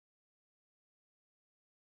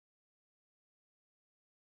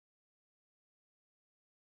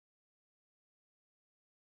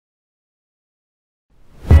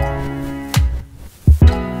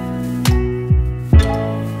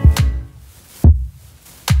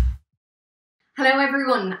Hello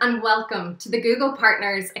everyone and welcome to the Google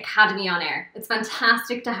Partners Academy on Air. It's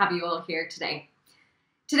fantastic to have you all here today.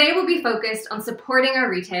 Today we'll be focused on supporting our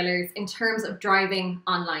retailers in terms of driving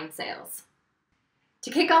online sales. To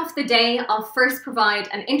kick off the day, I'll first provide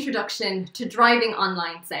an introduction to driving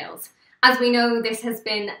online sales. As we know, this has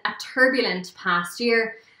been a turbulent past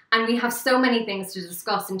year and we have so many things to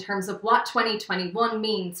discuss in terms of what 2021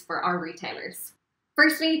 means for our retailers.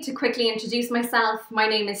 Firstly, to quickly introduce myself, my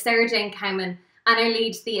name is Sarah Jane Cowman and I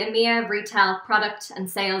lead the EMEA Retail Product and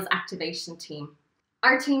Sales Activation team.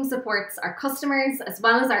 Our team supports our customers as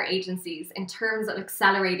well as our agencies in terms of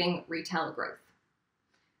accelerating retail growth.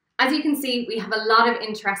 As you can see, we have a lot of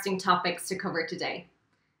interesting topics to cover today,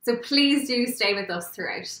 so please do stay with us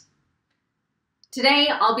throughout. Today,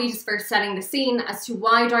 I'll be just first setting the scene as to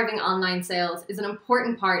why driving online sales is an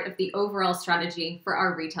important part of the overall strategy for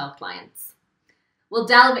our retail clients. We'll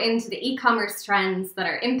delve into the e-commerce trends that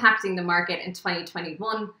are impacting the market in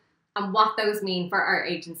 2021 and what those mean for our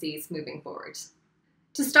agencies moving forward.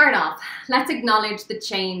 To start off, let's acknowledge the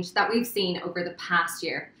change that we've seen over the past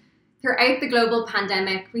year. Throughout the global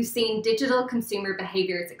pandemic, we've seen digital consumer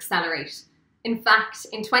behaviours accelerate. In fact,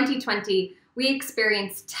 in 2020, we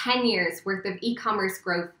experienced 10 years worth of e-commerce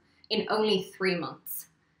growth in only 3 months.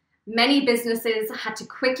 Many businesses had to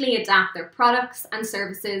quickly adapt their products and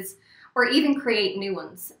services or even create new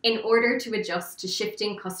ones in order to adjust to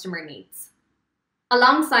shifting customer needs.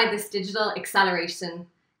 Alongside this digital acceleration,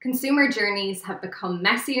 consumer journeys have become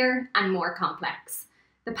messier and more complex.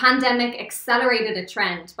 The pandemic accelerated a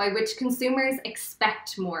trend by which consumers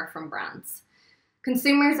expect more from brands.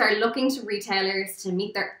 Consumers are looking to retailers to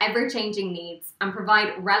meet their ever-changing needs and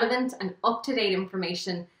provide relevant and up-to-date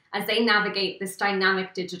information as they navigate this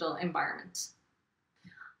dynamic digital environment.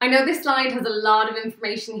 I know this slide has a lot of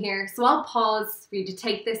information here, so I'll pause for you to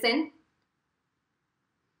take this in.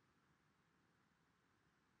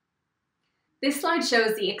 This slide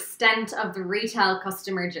shows the extent of the retail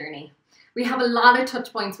customer journey. We have a lot of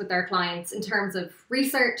touch points with our clients in terms of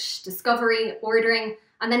research, discovery, ordering,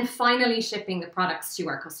 and then finally shipping the products to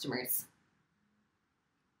our customers.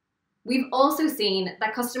 We've also seen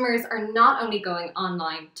that customers are not only going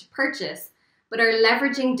online to purchase, but are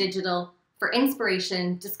leveraging digital for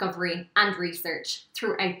inspiration, discovery, and research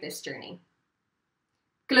throughout this journey.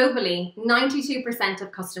 Globally, 92%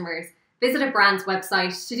 of customers visit a brand's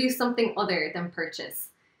website to do something other than purchase.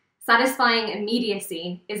 Satisfying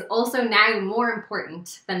immediacy is also now more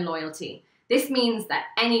important than loyalty. This means that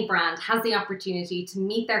any brand has the opportunity to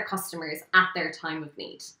meet their customers at their time of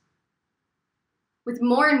need. With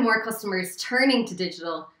more and more customers turning to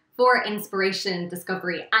digital for inspiration,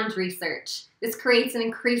 discovery, and research, this creates an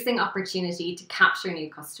increasing opportunity to capture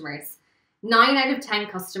new customers. 9 out of 10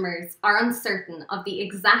 customers are uncertain of the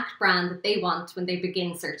exact brand that they want when they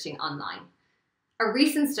begin searching online. A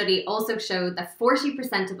recent study also showed that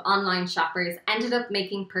 40% of online shoppers ended up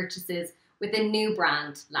making purchases with a new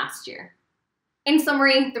brand last year. In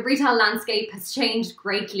summary, the retail landscape has changed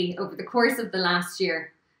greatly over the course of the last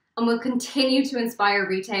year and will continue to inspire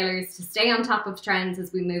retailers to stay on top of trends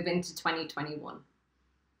as we move into 2021.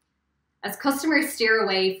 As customers steer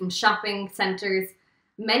away from shopping centres,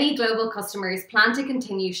 many global customers plan to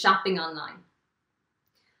continue shopping online.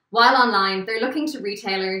 While online, they're looking to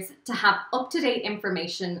retailers to have up-to-date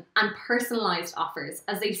information and personalised offers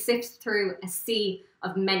as they sift through a sea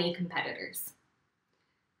of many competitors.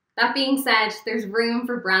 That being said, there's room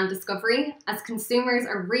for brand discovery as consumers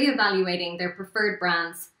are re-evaluating their preferred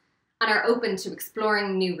brands and are open to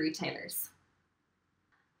exploring new retailers.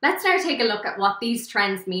 Let's now take a look at what these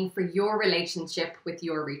trends mean for your relationship with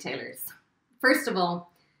your retailers. First of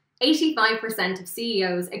all, 85% of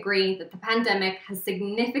CEOs agree that the pandemic has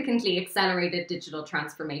significantly accelerated digital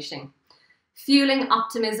transformation, fueling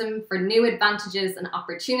optimism for new advantages and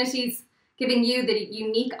opportunities, giving you the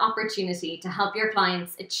unique opportunity to help your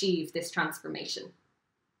clients achieve this transformation.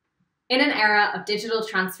 In an era of digital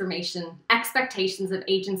transformation, expectations of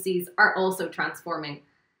agencies are also transforming.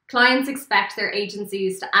 Clients expect their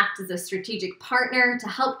agencies to act as a strategic partner to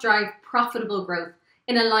help drive profitable growth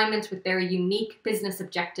in alignment with their unique business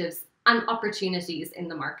objectives and opportunities in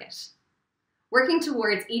the market. Working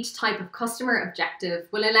towards each type of customer objective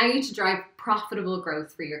will allow you to drive profitable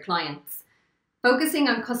growth for your clients. Focusing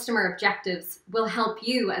on customer objectives will help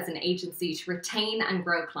you as an agency to retain and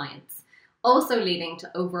grow clients, also leading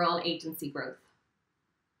to overall agency growth.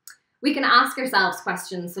 We can ask ourselves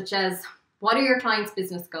questions such as, what are your clients'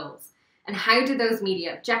 business goals? And how do those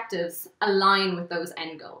media objectives align with those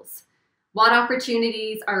end goals? What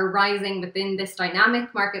opportunities are arising within this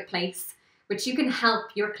dynamic marketplace, which you can help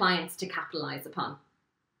your clients to capitalize upon?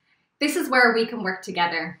 This is where we can work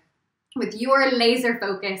together. With your laser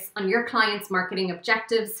focus on your clients' marketing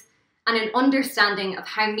objectives and an understanding of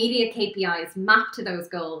how media KPIs map to those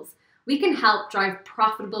goals, we can help drive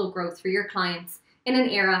profitable growth for your clients in an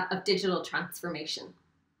era of digital transformation.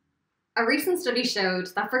 A recent study showed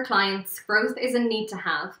that for clients, growth is a need to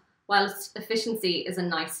have, whilst efficiency is a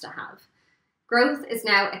nice to have. Growth is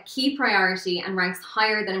now a key priority and ranks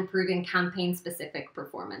higher than improving campaign-specific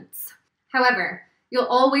performance. However, you'll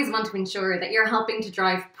always want to ensure that you're helping to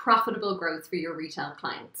drive profitable growth for your retail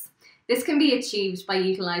clients. This can be achieved by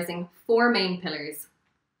utilising 4 main pillars.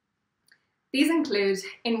 These include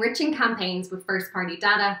enriching campaigns with first-party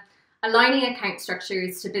data, aligning account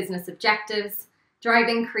structures to business objectives,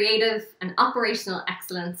 driving creative and operational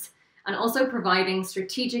excellence, and also providing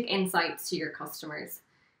strategic insights to your customers.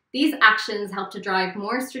 These actions help to drive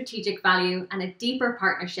more strategic value and a deeper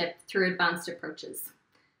partnership through advanced approaches.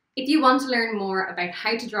 If you want to learn more about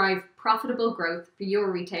how to drive profitable growth for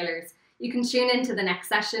your retailers, you can tune into the next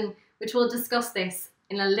session, which will discuss this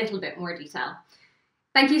in a little bit more detail.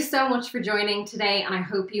 Thank you so much for joining today, and I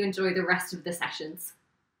hope you enjoy the rest of the sessions.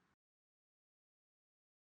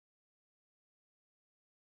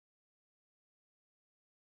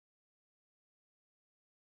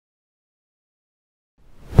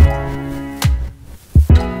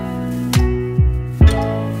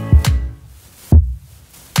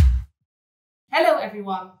 Hello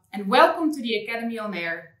everyone, and welcome to the Academy on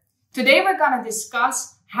Air. Today we're going to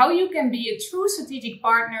discuss how you can be a true strategic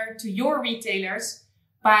partner to your retailers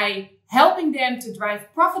by helping them to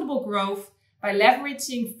drive profitable growth by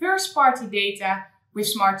leveraging first-party data with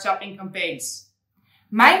smart shopping campaigns.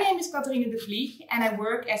 My name is Catharine de Vlieg and I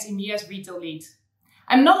work as EMEA's retail lead.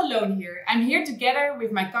 I'm not alone here. I'm here together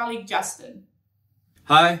with my colleague Justin.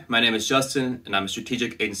 Hi, my name is Justin and I'm a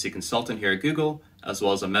strategic agency consultant here at Google, as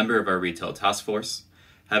well as a member of our retail task force.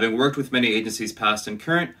 Having worked with many agencies past and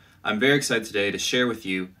current, I'm very excited today to share with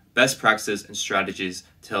you best practices and strategies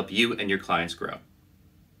to help you and your clients grow.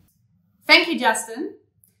 Thank you, Justin.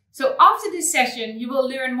 So after this session, you will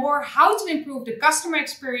learn more how to improve the customer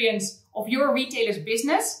experience of your retailer's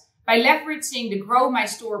business by leveraging the Grow My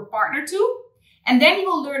Store partner tool. And then you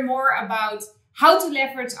will learn more about how to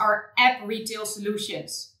leverage our app retail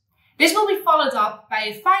solutions. This will be followed up by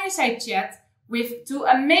a fireside chat with 2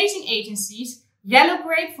 amazing agencies, Yellow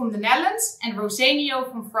Grape from the Netherlands and Rosenio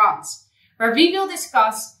from France, where we will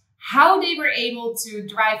discuss how they were able to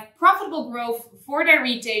drive profitable growth for their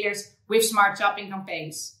retailers with smart shopping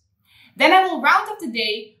campaigns. Then I will round up the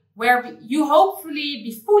day where you hopefully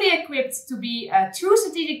be fully equipped to be a true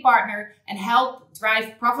strategic partner and help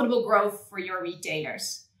drive profitable growth for your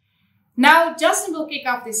retailers. Now, Justin will kick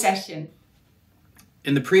off this session.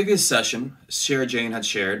 In the previous session, Sarah Jane had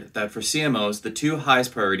shared that for CMOs, the 2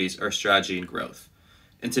 highest priorities are strategy and growth.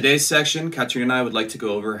 In today's section, Catherine and I would like to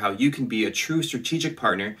go over how you can be a true strategic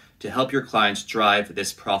partner to help your clients drive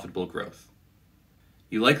this profitable growth.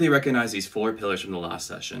 You likely recognize these 4 pillars from the last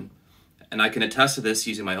session, and I can attest to this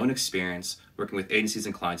using my own experience working with agencies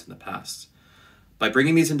and clients in the past. By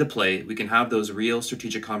bringing these into play, we can have those real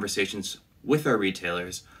strategic conversations with our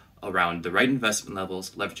retailers around the right investment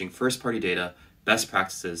levels, leveraging first-party data, best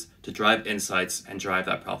practices to drive insights and drive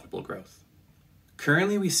that profitable growth.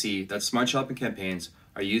 Currently, we see that smart shopping campaigns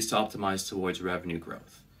are used to optimize towards revenue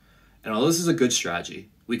growth. And although this is a good strategy,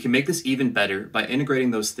 we can make this even better by integrating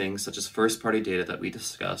those things such as first-party data that we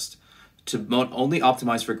discussed to not only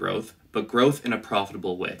optimize for growth, but growth in a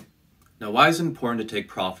profitable way. Now, why is it important to take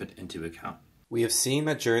profit into account? We have seen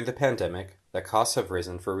that during the pandemic that costs have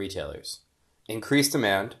risen for retailers. Increased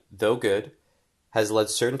demand, though good, has led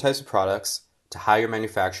certain types of products to higher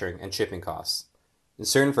manufacturing and shipping costs. In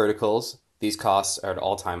certain verticals, these costs are at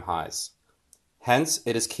all-time highs. Hence,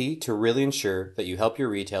 it is key to really ensure that you help your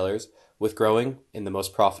retailers with growing in the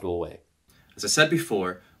most profitable way. As I said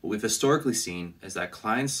before, what we've historically seen is that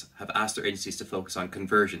clients have asked their agencies to focus on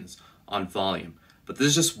conversions, on volume, but this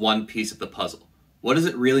is just one piece of the puzzle. What does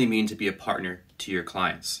it really mean to be a partner to your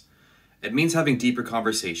clients? It means having deeper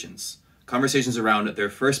conversations around their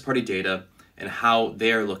first-party data and how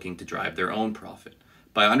they are looking to drive their own profit.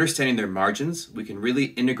 By understanding their margins, we can really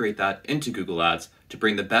integrate that into Google Ads to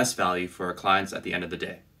bring the best value for our clients at the end of the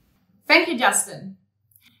day. Thank you, Justin.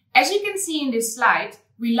 As you can see in this slide,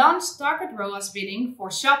 we launched target ROAS bidding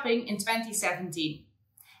for shopping in 2017.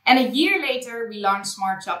 And a year later, we launched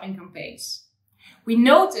smart shopping campaigns. We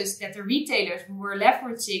noticed that the retailers who were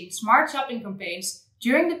leveraging smart shopping campaigns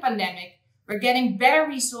during the pandemic were getting better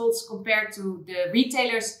results compared to the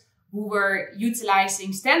retailers who were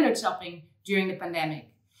utilizing standard shopping during the pandemic.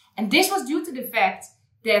 And this was due to the fact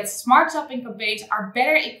that smart shopping campaigns are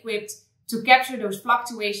better equipped to capture those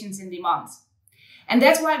fluctuations in demand. And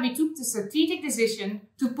that's why we took the strategic decision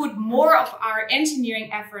to put more of our engineering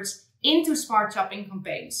efforts into smart shopping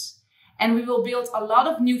campaigns. And we will build a lot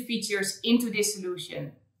of new features into this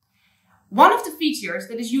solution. One of the features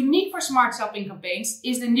that is unique for smart shopping campaigns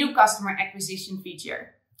is the new customer acquisition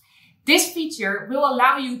feature. This feature will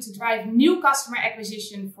allow you to drive new customer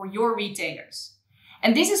acquisition for your retailers.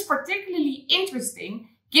 And this is particularly interesting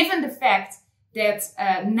given the fact that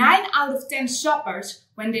 9 out of 10 shoppers,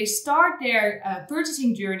 when they start their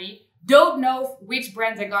purchasing journey, don't know which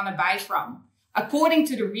brand they're gonna buy from, according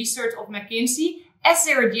to the research of McKinsey, as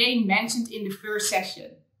Sarah Jane mentioned in the first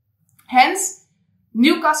session. Hence,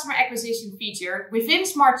 new customer acquisition feature within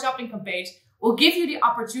smart shopping campaigns will give you the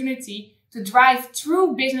opportunity to drive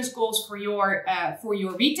true business goals for your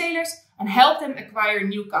retailers and help them acquire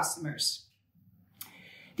new customers.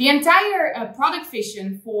 The entire product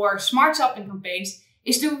vision for smart shopping campaigns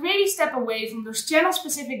is to really step away from those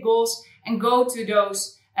channel-specific goals and go to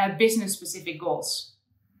those business-specific goals.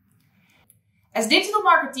 As digital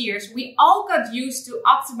marketeers, we all got used to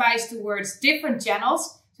optimize towards different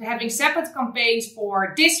channels, so having separate campaigns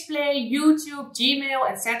for display, YouTube, Gmail,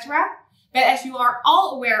 etc. But as you are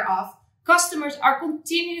all aware of, customers are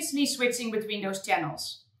continuously switching between those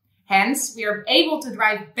channels. Hence, we are able to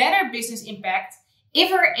drive better business impact if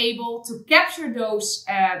we're able to capture those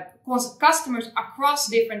customers across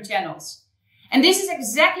different channels. And this is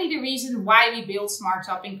exactly the reason why we build smart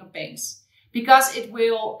shopping campaigns, because it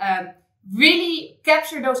will really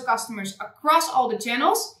capture those customers across all the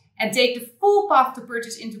channels and take the full path to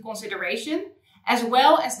purchase into consideration, as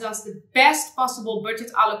well as does the best possible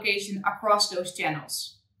budget allocation across those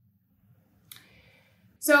channels.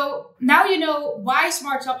 So now you know why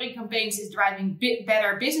smart shopping campaigns is driving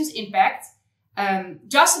better business impact.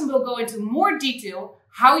 Justin will go into more detail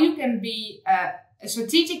how you can be a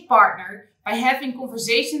strategic partner by having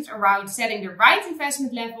conversations around setting the right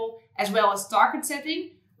investment level as well as target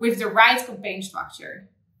setting with the right campaign structure.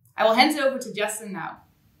 I will hand it over to Justin now.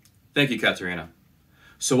 Thank you, Katerina.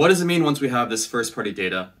 So what does it mean once we have this first-party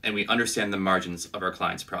data and we understand the margins of our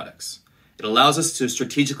clients' products? It allows us to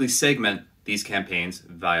strategically segment these campaigns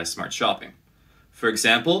via smart shopping. For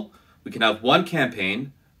example, we can have one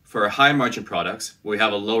campaign for our high-margin products where we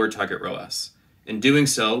have a lower target ROAS. In doing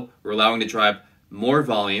so, we're allowing to drive more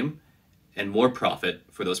volume and more profit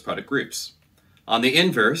for those product groups. On the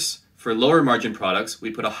inverse, for lower margin products, we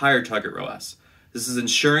put a higher target ROAS. This is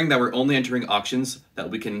ensuring that we're only entering auctions that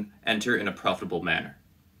we can enter in a profitable manner.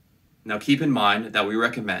 Now keep in mind that we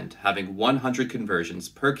recommend having 100 conversions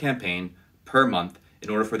per campaign per month in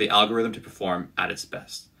order for the algorithm to perform at its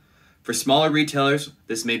best. For smaller retailers,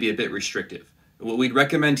 this may be a bit restrictive. What we'd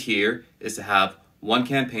recommend here is to have one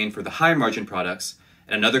campaign for the high margin products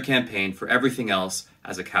and another campaign for everything else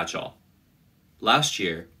as a catch-all. Last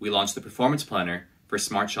year, we launched the Performance Planner for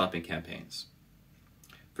smart shopping campaigns.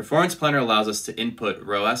 Performance Planner allows us to input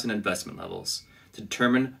ROAS and investment levels to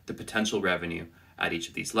determine the potential revenue at each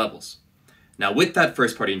of these levels. Now, with that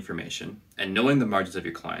first-party information and knowing the margins of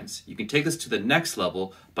your clients, you can take this to the next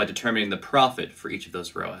level by determining the profit for each of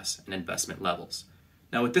those ROAS and investment levels.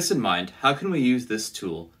 Now, with this in mind, how can we use this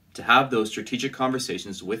tool to have those strategic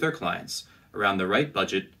conversations with our clients around the right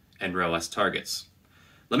budget and ROAS targets?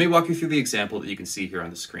 Let me walk you through the example that you can see here on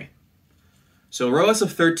the screen. So a ROAS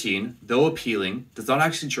of 13, though appealing, does not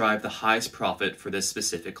actually drive the highest profit for this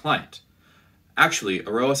specific client. Actually,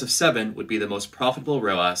 a ROAS of 7 would be the most profitable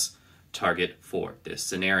ROAS target for this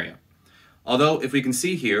scenario. Although, if we can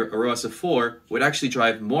see here, a ROAS of 4 would actually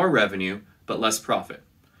drive more revenue, but less profit.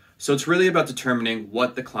 So it's really about determining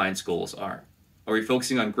what the client's goals are. Are we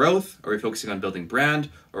focusing on growth? Are we focusing on building brand?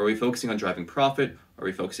 Or are we focusing on driving profit? Or are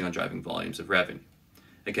we focusing on driving volumes of revenue?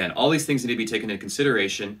 Again, all these things need to be taken into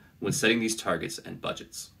consideration when setting these targets and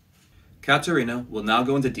budgets. Katerina will now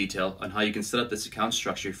go into detail on how you can set up this account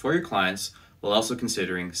structure for your clients while also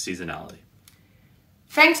considering seasonality.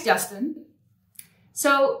 Thanks, Justin.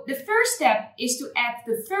 So the first step is to add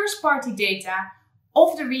the first-party data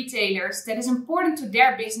of the retailers that is important to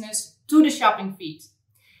their business to the shopping feed.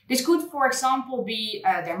 This could, for example, be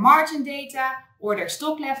their margin data or their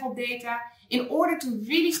stock level data in order to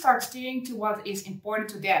really start steering to what is important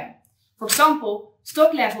to them. For example,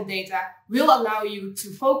 stock level data will allow you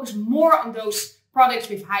to focus more on those products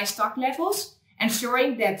with high stock levels,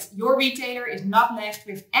 ensuring that your retailer is not left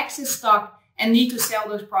with excess stock and need to sell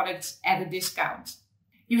those products at a discount.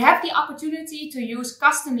 You have the opportunity to use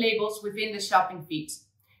custom labels within the shopping feed.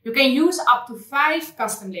 You can use up to 5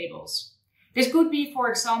 custom labels. This could be, for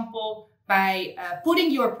example, by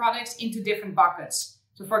putting your products into different buckets.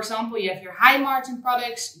 So for example, you have your high margin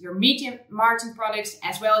products, your medium margin products,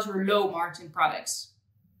 as well as your low margin products.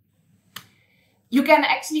 You can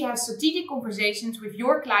actually have strategic conversations with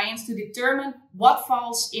your clients to determine what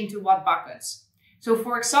falls into what buckets. So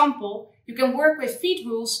for example, you can work with feed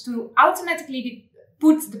rules to automatically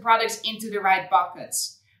put the products into the right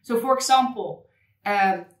buckets. So for example,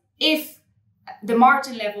 if the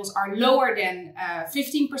margin levels are lower than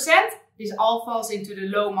 15%, this all falls into the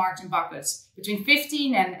low margin buckets. Between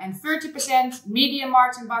 15 and 30%, medium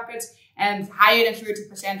margin buckets, and higher than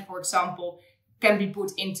 30%, for example, can be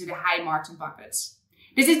put into the high margin buckets.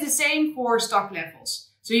 This is the same for stock levels.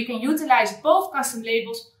 So you can utilize both custom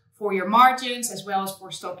labels for your margins as well as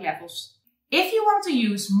for stock levels. If you want to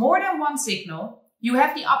use more than one signal, you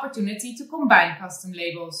have the opportunity to combine custom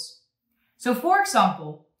labels. So for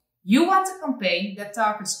example, you want a campaign that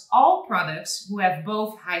targets all products who have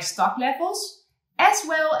both high stock levels as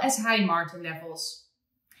well as high margin levels.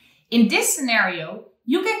 In this scenario,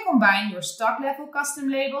 you can combine your stock level custom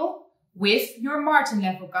label with your margin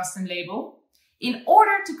level custom label in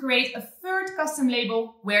order to create a third custom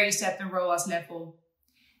label where you set the ROAS level.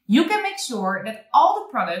 You can make sure that all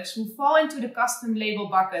the products who fall into the custom label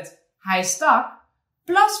bucket high stock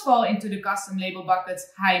plus fall into the custom label bucket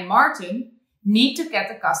high margin need to get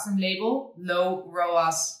the custom label low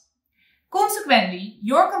ROAS. Consequently,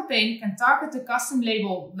 your campaign can target the custom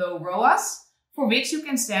label low ROAS, for which you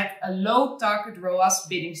can set a low target ROAS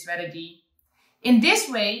bidding strategy. In this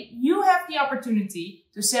way, you have the opportunity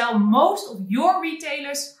to sell most of your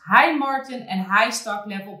retailers' high margin and high stock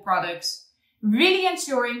level products, really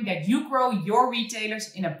ensuring that you grow your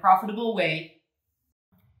retailers in a profitable way.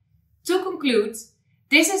 To conclude,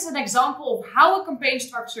 this is an example of how a campaign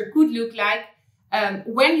structure could look like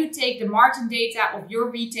when you take the margin data of your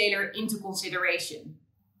retailer into consideration.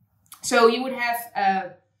 So you would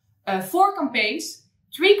have 4 campaigns.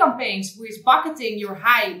 3 campaigns with bucketing your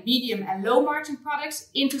high, medium and low margin products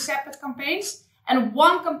into separate campaigns, and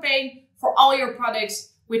 1 campaign for all your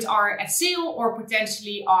products which are at sale or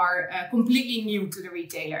potentially are completely new to the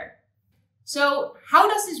retailer. So how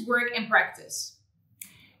does this work in practice?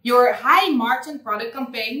 Your high margin product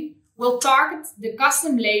campaign will target the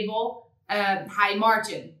custom label high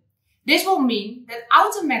margin. This will mean that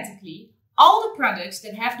automatically all the products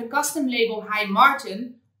that have the custom label high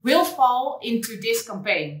margin will fall into this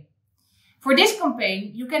campaign. For this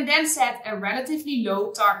campaign, you can then set a relatively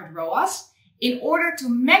low target ROAS in order to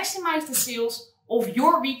maximize the sales of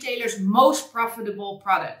your retailer's most profitable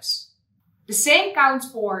products. The same counts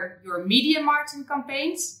for your medium margin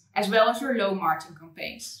campaigns as well as your low margin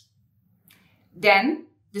campaigns. Then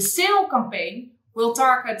the sale campaign will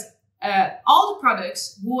target all the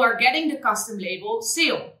products who are getting the custom label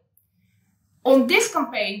sale. On this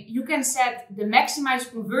campaign, you can set the maximize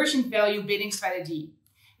conversion value bidding strategy,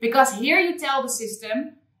 because here you tell the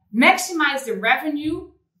system, maximize the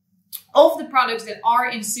revenue of the products that are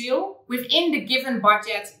in sale within the given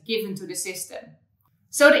budget given to the system.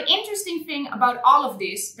 So the interesting thing about all of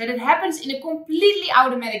this, that it happens in a completely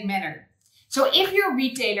automatic manner. So if your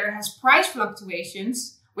retailer has price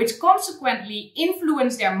fluctuations, which consequently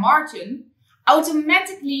influence their margin,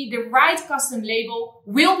 automatically the right custom label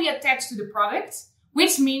will be attached to the product,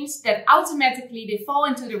 which means that automatically they fall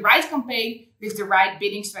into the right campaign with the right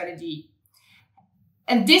bidding strategy.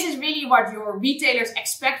 And this is really what your retailers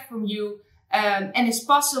expect from you and is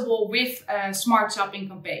possible with smart shopping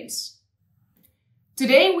campaigns.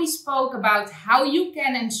 Today we spoke about how you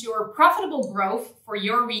can ensure profitable growth for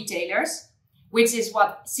your retailers, which is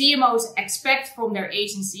what CMOs expect from their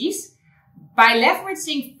agencies, by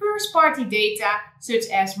leveraging first-party data such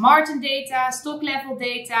as margin data, stock level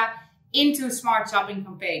data into smart shopping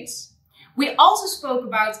campaigns. We also spoke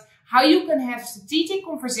about how you can have strategic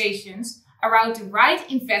conversations around the right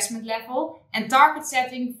investment level and target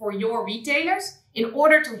setting for your retailers in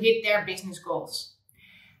order to hit their business goals.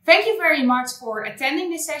 Thank you very much for attending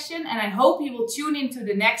this session, and I hope you will tune into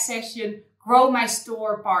the next session, Grow My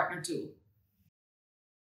Store Partner Tool.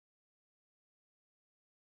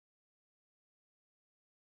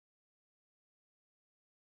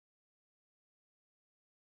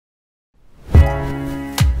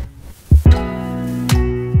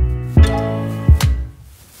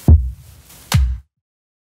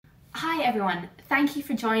 Hi everyone, thank you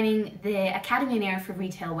for joining the Academy on Air for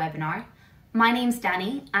Retail webinar. My name's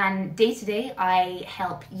Danny, and day to day I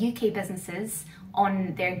help UK businesses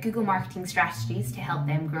on their Google marketing strategies to help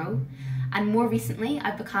them grow. And more recently,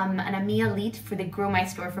 I've become an EMEA lead for the Grow My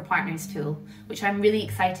Store for Partners tool, which I'm really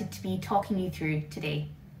excited to be talking you through today.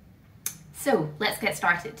 So let's get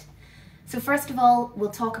started. So first of all, we'll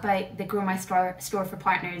talk about the Grow My Store for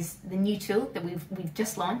Partners, the new tool that we've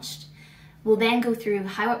just launched. We'll then go through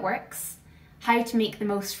how it works, how to make the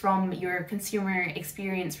most from your consumer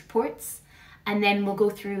experience reports, and then we'll go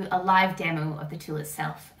through a live demo of the tool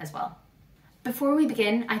itself as well. Before we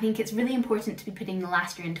begin, I think it's really important to be putting the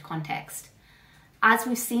last year into context. As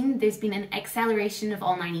we've seen, there's been an acceleration of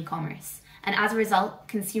online e-commerce, and as a result,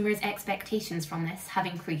 consumers' expectations from this have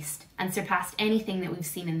increased and surpassed anything that we've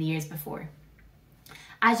seen in the years before.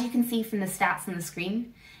 As you can see from the stats on the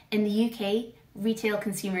screen, in the UK, retail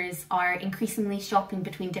consumers are increasingly shopping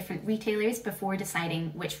between different retailers before deciding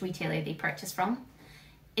which retailer they purchase from.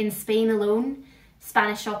 In Spain alone,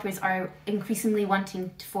 Spanish shoppers are increasingly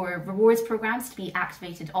wanting for rewards programs to be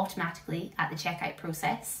activated automatically at the checkout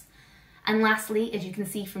process. And lastly, as you can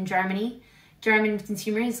see from Germany, German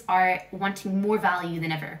consumers are wanting more value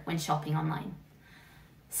than ever when shopping online.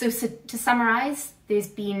 So to summarise, there's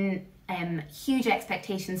been huge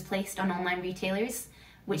expectations placed on online retailers,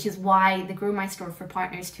 which is why the Grow My Store for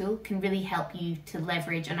Partners tool can really help you to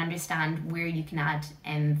leverage and understand where you can add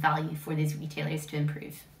value for these retailers to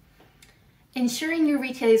improve. Ensuring your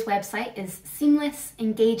retailer's website is seamless,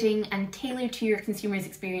 engaging, and tailored to your consumer's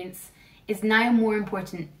experience is now more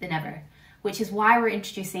important than ever, which is why we're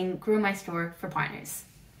introducing Grow My Store for Partners.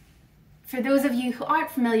 For those of you who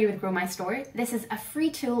aren't familiar with Grow My Store, this is a free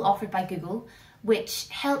tool offered by Google which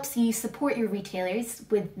helps you support your retailers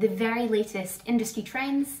with the very latest industry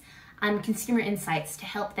trends and consumer insights to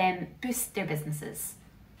help them boost their businesses.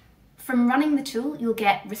 From running the tool, you'll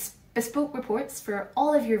get bespoke reports for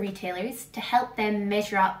all of your retailers to help them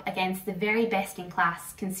measure up against the very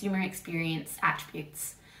best-in-class consumer experience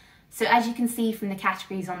attributes. So as you can see from the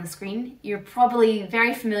categories on the screen, you're probably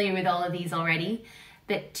very familiar with all of these already,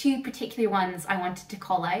 but two particular ones I wanted to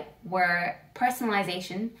call out were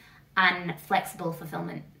personalization and flexible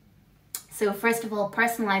fulfillment. So first of all,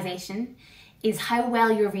 personalization is how well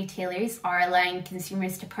your retailers are allowing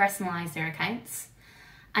consumers to personalize their accounts.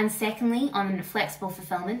 And secondly, on flexible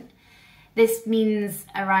fulfillment, this means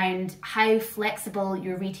around how flexible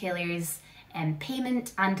your retailers'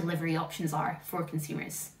 payment and delivery options are for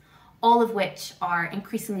consumers, all of which are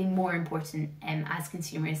increasingly more important as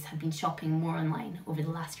consumers have been shopping more online over the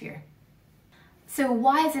last year. So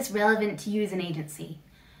why is this relevant to you as an agency?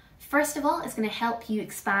 First of all, it's going to help you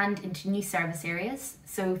expand into new service areas,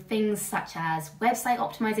 so things such as website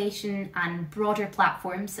optimization and broader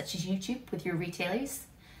platforms such as YouTube with your retailers.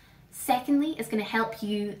 Secondly, it's going to help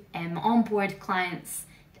you onboard clients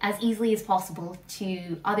as easily as possible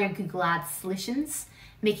to other Google Ads solutions,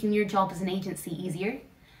 making your job as an agency easier.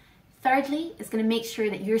 Thirdly, it's going to make sure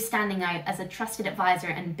that you're standing out as a trusted advisor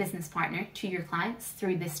and business partner to your clients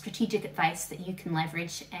through the strategic advice that you can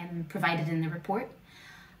leverage provided in the report.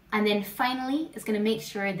 And then finally, it's going to make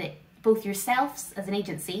sure that both yourselves as an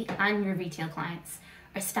agency and your retail clients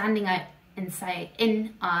are standing out in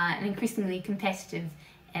an increasingly competitive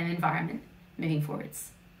environment moving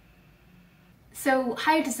forwards. So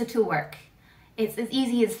how does the tool work? It's as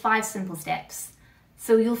easy as 5 simple steps.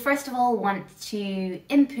 So you'll first of all want to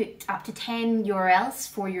input up to 10 URLs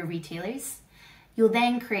for your retailers. You'll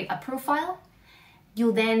then create a profile.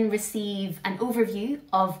 You'll then receive an overview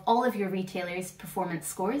of all of your retailers' performance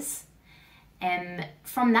scores.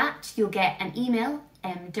 From that, you'll get an email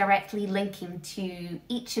directly linking to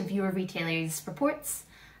each of your retailers' reports.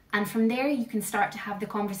 And from there, you can start to have the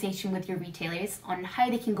conversation with your retailers on how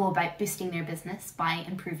they can go about boosting their business by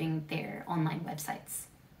improving their online websites.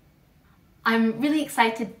 I'm really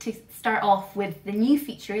excited to start off with the new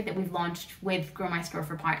feature that we've launched with Grow My Store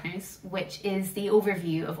for Partners, which is the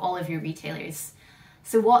overview of all of your retailers.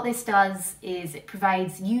 So what this does is it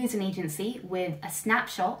provides you as an agency with a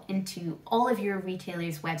snapshot into all of your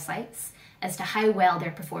retailers' websites as to how well they're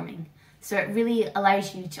performing. So it really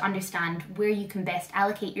allows you to understand where you can best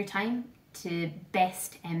allocate your time to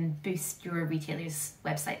best boost your retailers'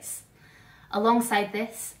 websites. Alongside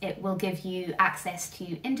this, it will give you access to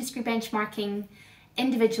industry benchmarking,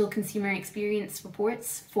 individual consumer experience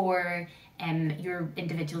reports for your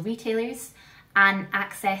individual retailers, and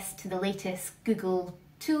access to the latest Google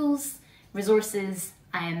tools, resources,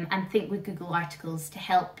 and Think with Google articles to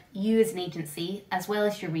help you as an agency, as well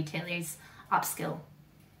as your retailers, upskill.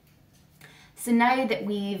 So now that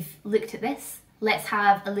we've looked at this, let's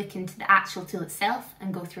have a look into the actual tool itself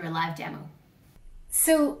and go through a live demo.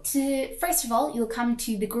 So first of all, you'll come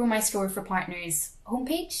to the Grow My Store for Partners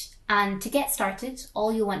homepage, and to get started,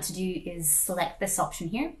 all you'll want to do is select this option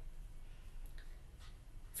here.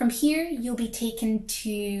 From here, you'll be taken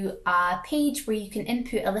to a page where you can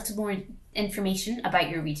input a little more information about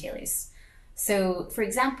your retailers. So for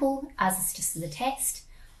example, as it's just as a test,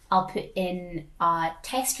 I'll put in a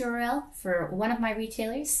test URL for one of my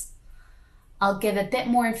retailers. I'll give a bit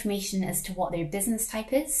more information as to what their business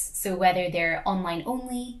type is, so whether they're online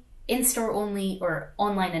only, in-store only, or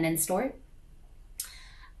online and in-store.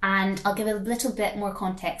 And I'll give a little bit more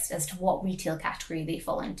context as to what retail category they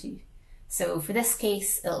fall into. So for this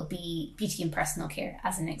case, it'll be beauty and personal care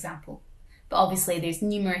as an example. But obviously there's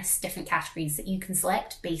numerous different categories that you can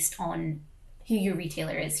select based on who your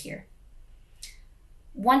retailer is here.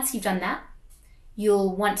 Once you've done that,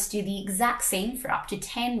 you'll want to do the exact same for up to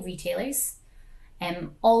 10 retailers,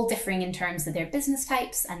 all differing in terms of their business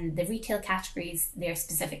types and the retail categories they're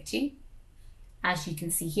specific to, as you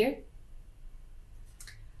can see here.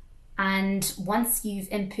 And once you've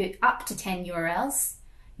input up to 10 URLs,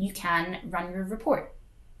 you can run your report.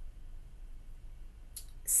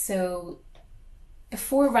 So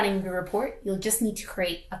before running your report, you'll just need to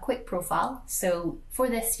create a quick profile. So for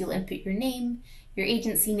this, you'll input your name, your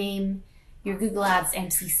agency name, your Google Ads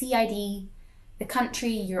MCC ID, the country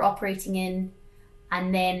you're operating in,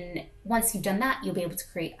 and then once you've done that, you'll be able to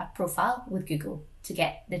create a profile with Google to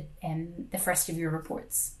get the first of your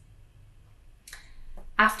reports.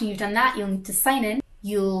 After you've done that, you'll need to sign in.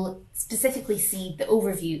 You'll specifically see the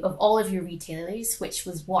overview of all of your retailers, which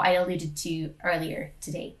was what I alluded to earlier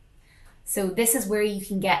today. So this is where you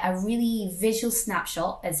can get a really visual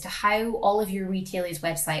snapshot as to how all of your retailers'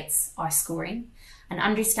 websites are scoring and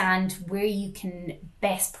understand where you can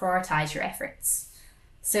best prioritize your efforts.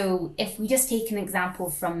 So if we just take an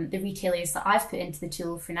example from the retailers that I've put into the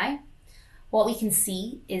tool for now, what we can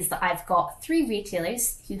see is that I've got 3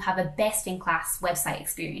 retailers who have a best-in-class website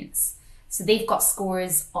experience. So they've got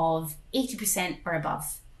scores of 80% or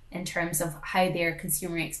above in terms of how their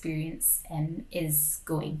consumer experience is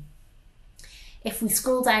going. If we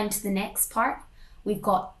scroll down to the next part, we've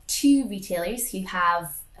got 2 retailers who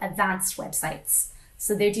have advanced websites.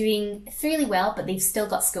 So they're doing fairly well, but they've still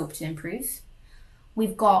got scope to improve.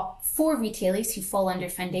 We've got 4 retailers who fall under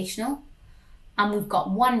foundational, and we've got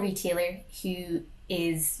 1 retailer who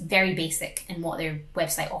is very basic in what their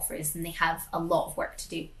website offers, and they have a lot of work to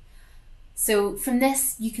do. So from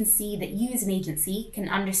this, you can see that you as an agency can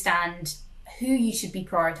understand who you should be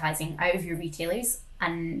prioritizing out of your retailers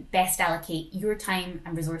and best allocate your time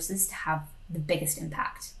and resources to have the biggest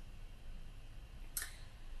impact.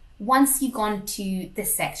 Once you've gone to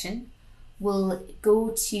this section, we'll go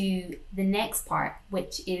to the next part,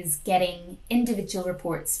 which is getting individual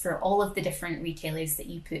reports for all of the different retailers that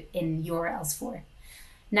you put in URLs for.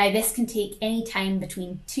 Now, this can take any time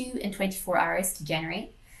between 2 and 24 hours to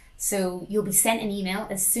generate. So you'll be sent an email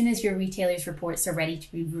as soon as your retailer's reports are ready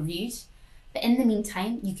to be reviewed. But in the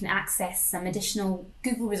meantime, you can access some additional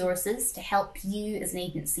Google resources to help you as an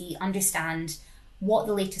agency understand what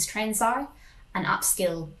the latest trends are and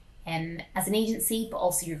upskill as an agency, but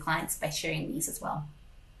also your clients by sharing these as well.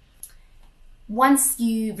 Once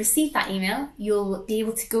you receive that email, you'll be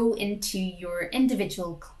able to go into your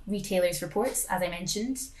individual retailers' reports, as I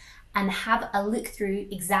mentioned, and have a look through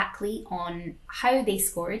exactly on how they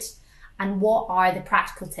scored and what are the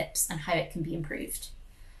practical tips on how it can be improved.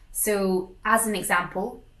 So as an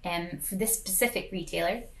example, for this specific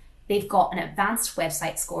retailer, they've got an advanced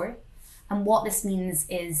website score. And what this means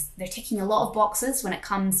is they're ticking a lot of boxes when it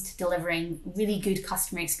comes to delivering really good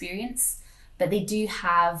customer experience, but they do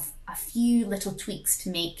have a few little tweaks to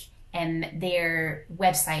make their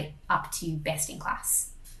website up to best in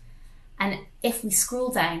class. And if we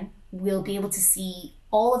scroll down, we'll be able to see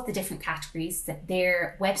all of the different categories that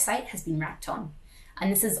their website has been ranked on. And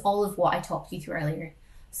this is all of what I talked you through earlier.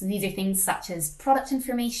 So these are things such as product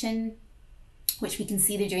information, which we can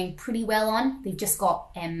see they're doing pretty well on. They've just got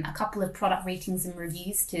a couple of product ratings and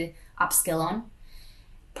reviews to upskill on.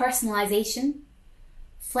 Personalization,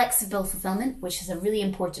 flexible fulfillment, which is a really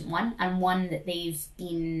important one and one that they've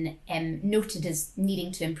been noted as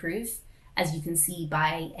needing to improve, as you can see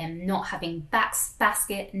by not having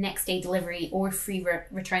basket, next day delivery or free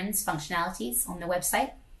returns functionalities on their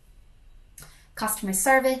website. Customer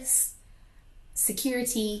service,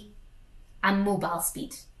 security, and mobile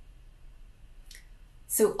speed.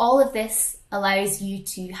 So all of this allows you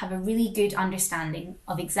to have a really good understanding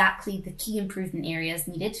of exactly the key improvement areas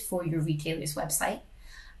needed for your retailer's website.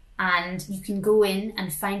 And you can go in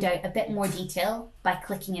and find out a bit more detail by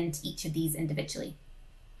clicking into each of these individually.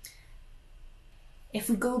 If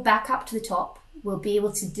we go back up to the top, we'll be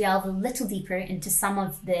able to delve a little deeper into some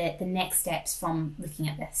of the next steps from looking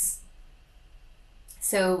at this.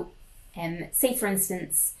 So say for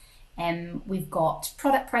instance, we've got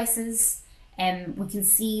product prices. We can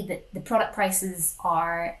see that the product prices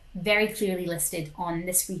are very clearly listed on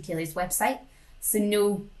this retailer's website, so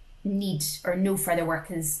no need or no further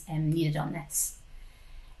work is needed on this.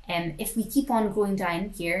 If we keep on going down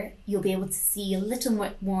here, you'll be able to see a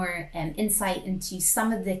little more insight into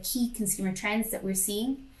some of the key consumer trends that we're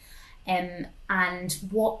seeing. and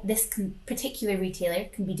what this particular retailer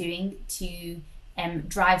can be doing to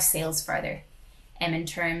drive sales further in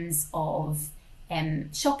terms of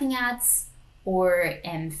shopping ads or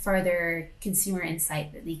further consumer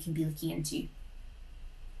insight that they can be looking into.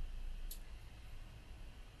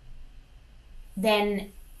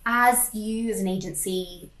 Then as you as an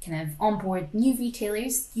agency kind of onboard new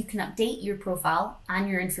retailers, you can update your profile and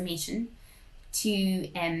your information to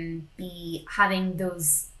be having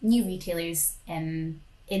those new retailers in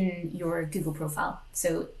your Google profile.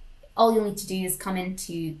 So all you'll need to do is come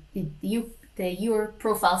into the Your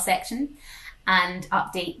Profile section and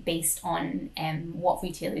update based on what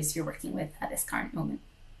retailers you're working with at this current moment.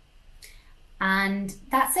 And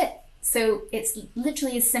that's it. So it's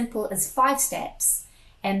literally as simple as 5 steps,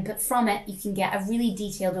 but from it you can get a really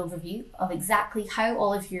detailed overview of exactly how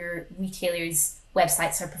all of your retailers'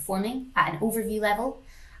 websites are performing at an overview level,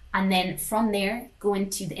 and then from there go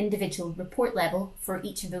into the individual report level for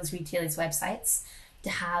each of those retailers' websites to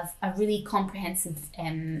have a really comprehensive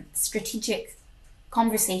strategic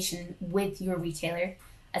conversation with your retailer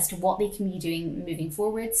as to what they can be doing moving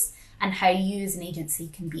forwards and how you as an agency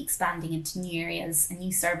can be expanding into new areas and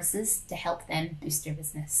new services to help them boost their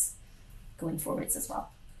business going forwards as well.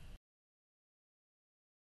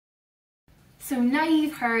 So now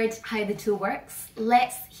you've heard how the tool works,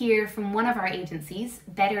 let's hear from one of our agencies,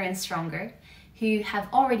 Better and Stronger, who have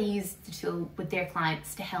already used the tool with their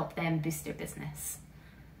clients to help them boost their business.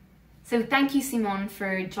 So thank you, Simone,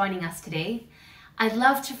 for joining us today. I'd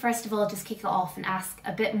love to first of all just kick it off and ask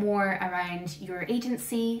a bit more around your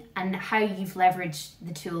agency and how you've leveraged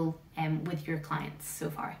the tool with your clients so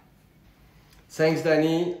far. Thanks,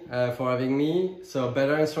 Danny, for having me. So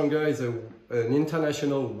Better and Stronger is an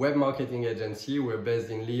international web marketing agency. We're based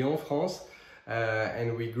in Lyon, France,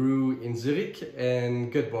 and we grew in Zurich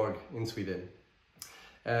and Göteborg in Sweden.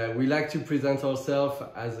 We like to present ourselves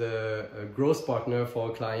as a growth partner for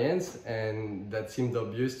our clients, and that seemed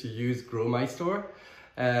obvious to use Grow My Store.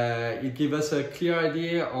 It gives us a clear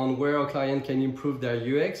idea on where our client can improve their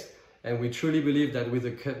UX, and we truly believe that with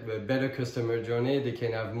a better customer journey, they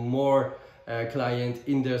can have more clients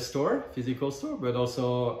in their store, physical store, but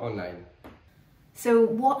also online. So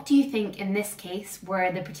what do you think in this case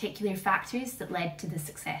were the particular factors that led to the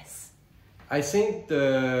success? I think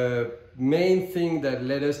the main thing that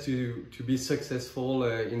led us to be successful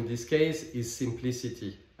in this case is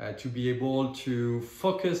simplicity. To be able to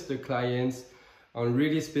focus the clients on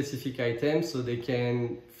really specific items so they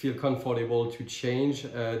can feel comfortable to change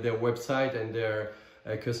their website and their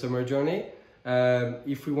customer journey.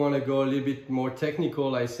 If we want to go a little bit more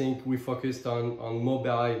technical, I think we focused on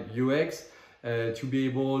mobile UX to be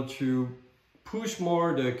able to push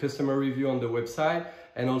more the customer review on the website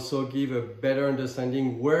and also give a better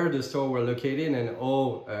understanding where the store were located and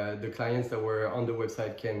all the clients that were on the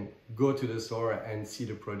website can go to the store and see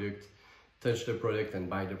the product, touch the product and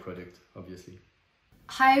buy the product, obviously.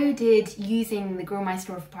 How did using the Grow My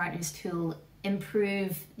Store for Partners tool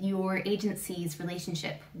improve your agency's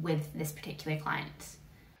relationship with this particular client?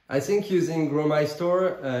 I think using Grow My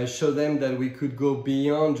Store showed them that we could go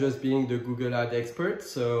beyond just being the Google Ad expert.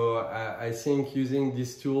 So I think using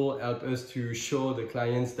this tool helped us to show the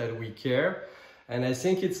clients that we care. And I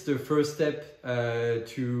think it's the first step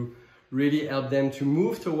to really help them to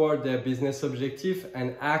move toward their business objective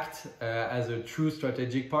and act as a true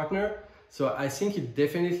strategic partner. So I think it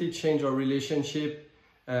definitely changed our relationship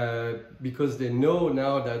because they know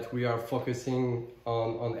now that we are focusing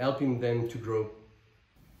on helping them to grow.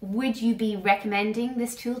 Would you be recommending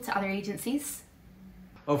this tool to other agencies?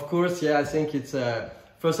 Of course, yeah, I think it's,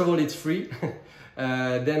 first of all, it's free.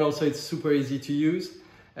 Then also it's super easy to use.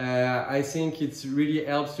 I think it really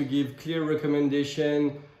helps to give clear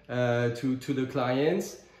recommendation to the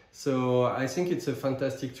clients. So I think it's a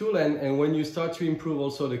fantastic tool. And when you start to improve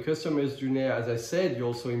also the customer's journey, as I said, you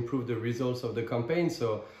also improve the results of the campaign.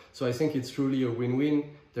 So I think it's truly a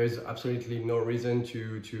win-win. There's absolutely no reason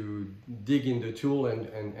to dig in the tool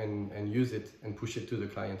and use it and push it to the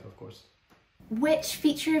client, of course. Which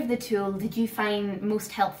feature of the tool did you find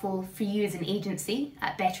most helpful for you as an agency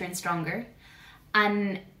at Better and Stronger?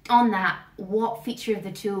 And on that, what feature of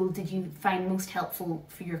the tool did you find most helpful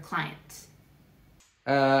for your client?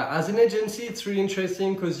 As an agency, it's really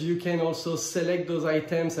interesting because you can also select those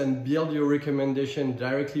items and build your recommendation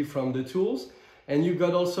directly from the tools. And you've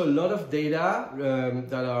got also a lot of data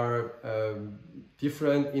that are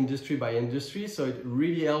different industry by industry. So it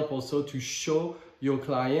really helps also to show your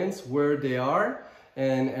clients where they are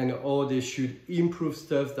and how they should improve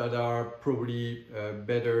stuff that are probably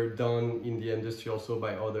better done in the industry also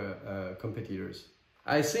by other competitors.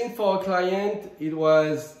 I think for our client, it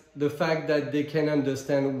was the fact that they can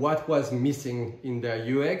understand what was missing in their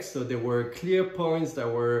UX. So there were clear points that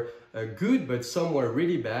were good, but some were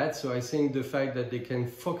really bad. So I think the fact that they can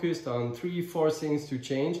focus on 3-4 things to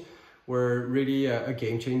change were really a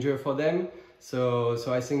game changer for them. So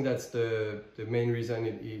I think that's the main reason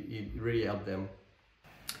it really helped them.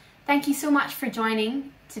 Thank you so much for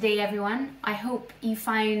joining today, everyone. I hope you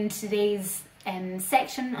found today's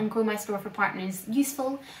section on Grow My Store for Partners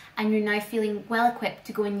useful, and you're now feeling well equipped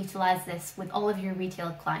to go and utilise this with all of your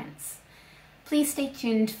retail clients. Please stay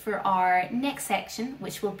tuned for our next section,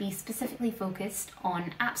 which will be specifically focused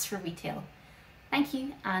on apps for retail. Thank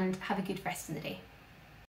you, and have a good rest of the day.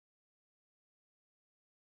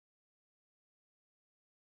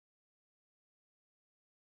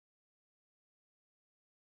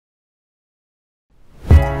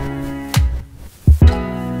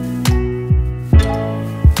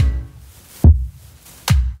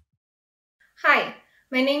 Hi,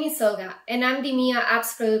 my name is Olga, and I'm the MIA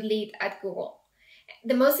Apps Product Lead at Google.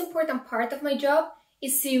 The most important part of my job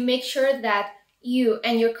is to make sure that you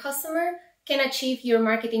and your customer can achieve your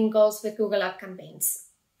marketing goals with Google App Campaigns.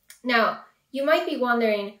 Now, you might be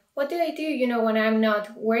wondering, what do I do, when I'm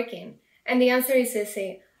not working? And the answer is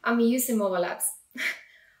easy. I'm using mobile apps.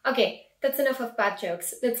 Okay, that's enough of bad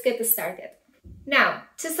jokes. Let's get started. Now,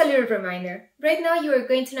 just a little reminder. Right now, you are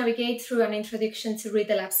going to navigate through an introduction to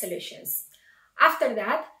retail app solutions. After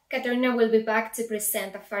that, Katerina will be back to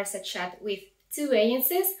present a fireside chat with 2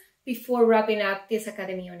 agencies before wrapping up this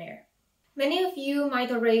Academy on air. Many of you might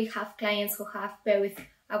already have clients who have both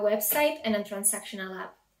a website and a transactional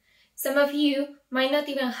app. Some of you might not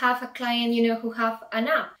even have a client, who have an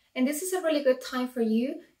app. And this is a really good time for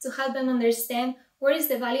you to help them understand what is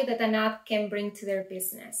the value that an app can bring to their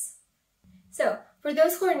business. So, for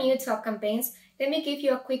those who are new to app campaigns, let me give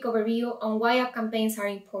you a quick overview on why app campaigns are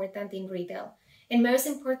important in retail. And most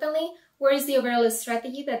importantly, what is the overall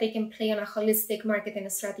strategy that they can play on a holistic marketing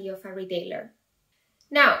strategy of a retailer?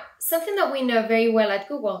 Now, something that we know very well at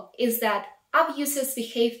Google is that app users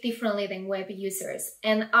behave differently than web users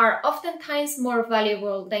and are oftentimes more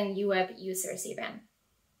valuable than web users even.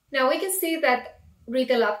 Now, we can see that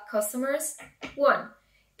retail app customers, 1,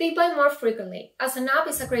 they buy more frequently, as an app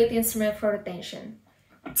is a great instrument for retention.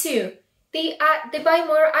 2, they buy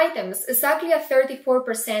more items, exactly at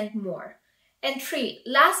 34% more. And 3,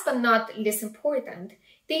 last but not least important,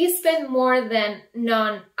 they spend more than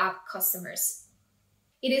non-app customers.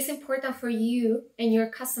 It is important for you and your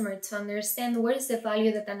customer to understand what is the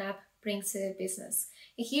value that an app brings to the business.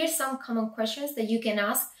 And here are some common questions that you can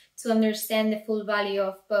ask to understand the full value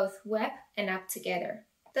of both web and app together.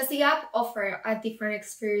 Does the app offer a different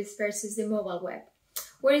experience versus the mobile web?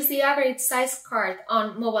 What is the average size cart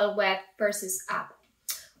on mobile web versus app?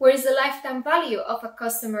 What is the lifetime value of a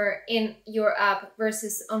customer in your app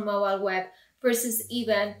versus on mobile web versus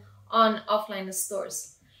even on offline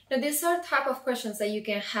stores? Now, these are type of questions that you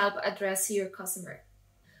can help address to your customer.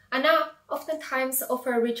 An app oftentimes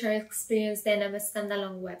offers a richer experience than a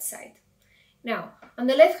standalone website. Now, on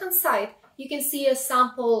the left-hand side, you can see a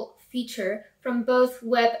sample feature from both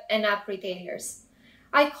web and app retailers.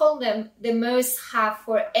 I call them the must-have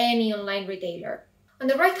for any online retailer. On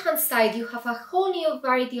the right-hand side, you have a whole new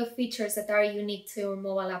variety of features that are unique to your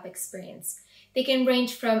mobile app experience. They can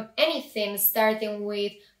range from anything starting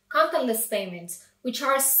with contactless payments, which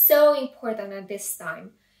are so important at this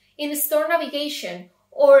time, in-store navigation,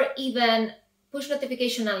 or even push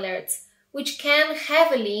notification alerts, which can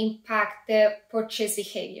heavily impact the purchase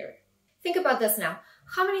behavior. Think about this now.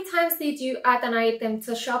 How many times did you add an item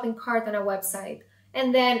to a shopping cart on a website?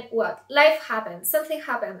 And then what? Life happened, something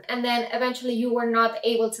happened, and then eventually you were not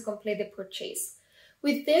able to complete the purchase.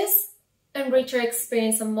 With this and richer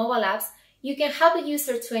experience on mobile apps, you can help the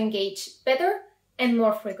user to engage better and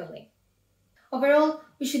more frequently. Overall,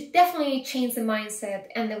 we should definitely change the mindset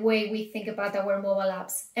and the way we think about our mobile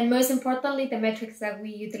apps, and most importantly, the metrics that we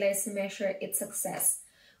utilize to measure its success.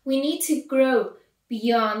 We need to grow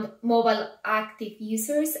beyond mobile active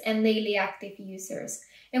users and daily active users.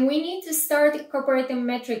 And we need to start incorporating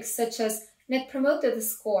metrics such as Net Promoter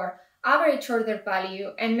Score, average order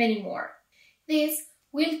value, and many more. This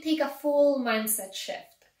will take a full mindset shift.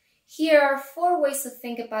 Here are 4 ways to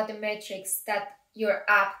think about the metrics that your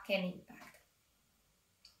app can impact.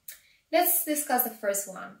 Let's discuss the first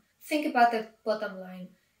one. Think about the bottom line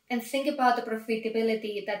and think about the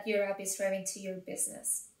profitability that your app is driving to your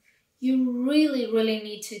business. You really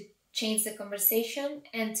need to change the conversation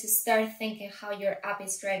and to start thinking how your app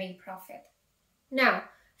is driving profit. Now,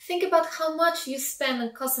 think about how much you spend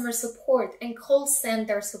on customer support and call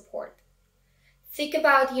center support. Think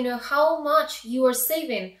about, how much you are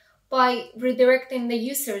saving by redirecting the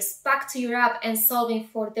users back to your app and solving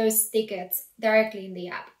for those tickets directly in the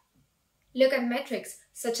app. Look at metrics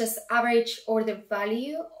such as average order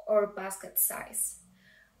value or basket size.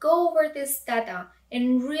 Go over this data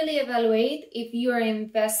and really evaluate if you are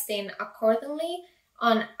investing accordingly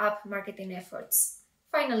on app marketing efforts.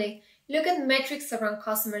 Finally, look at metrics around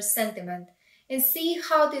customer sentiment and see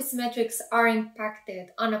how these metrics are impacted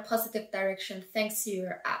on a positive direction thanks to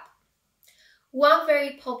your app. One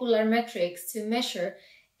very popular metric to measure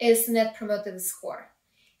is Net Promoter Score.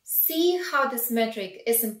 See how this metric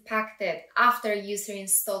is impacted after a user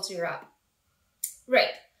installs your app.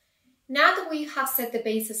 Great. Now that we have set the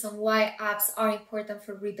basis on why apps are important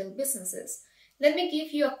for retail businesses, let me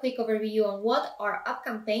give you a quick overview on what are app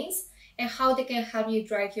campaigns and how they can help you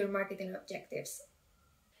drive your marketing objectives.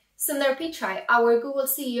 Sundar Pichai, our Google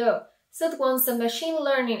CEO, said once that machine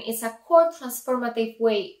learning is a core transformative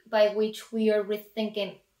way by which we are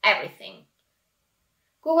rethinking everything.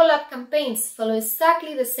 Google App Campaigns follow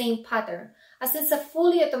exactly the same pattern, as it's a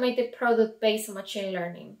fully automated product based on machine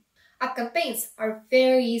learning. App campaigns are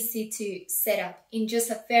very easy to set up in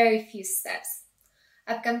just a very few steps.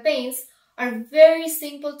 App campaigns are very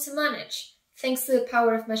simple to manage thanks to the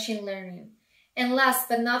power of machine learning. And last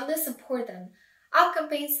but not least important, app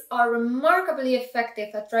campaigns are remarkably effective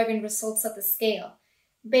at driving results at the scale,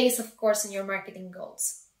 based of course on your marketing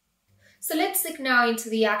goals. So let's dig now into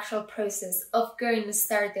the actual process of getting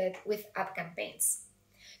started with app campaigns.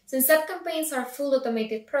 Since app campaigns are a full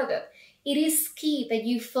automated product, it is key that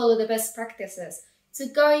you follow the best practices to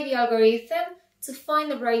guide the algorithm to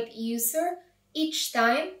find the right user each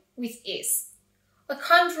time with ease. I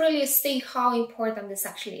can't really state how important this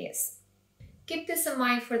actually is. Keep this in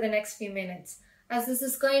mind for the next few minutes, as this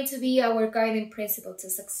is going to be our guiding principle to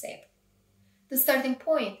succeed. The starting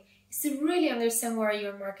point is to really understand what are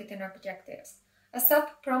your marketing objectives, as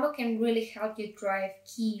app promo can really help you drive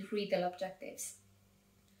key retail objectives.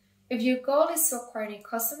 If your goal is to acquire new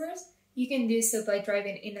customers, you can do so by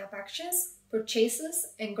driving in-app actions, purchases,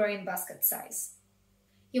 and growing basket size.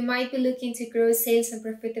 You might be looking to grow sales and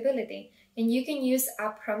profitability, and you can use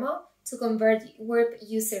app promo to convert web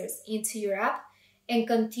users into your app and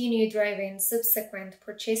continue driving subsequent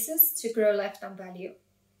purchases to grow lifetime value.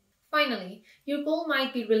 Finally, your goal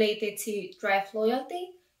might be related to drive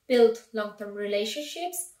loyalty, build long-term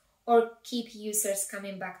relationships, or keep users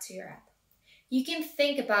coming back to your app. You can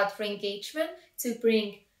think about re-engagement to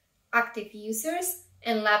bring active users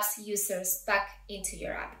and lapsed users back into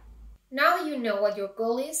your app. Now that you know what your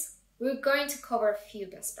goal is, we're going to cover a few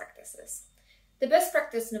best practices. The best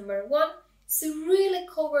practice number 1 is to really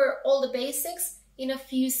cover all the basics in a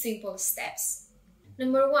few simple steps.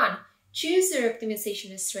 Number 1, choose your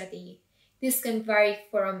optimization strategy. This can vary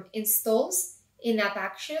from installs, in-app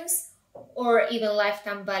actions, or even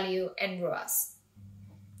lifetime value and ROAS.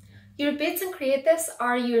 Your bids and creatives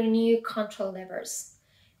are your new control levers.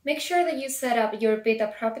 Make sure that you set up your bid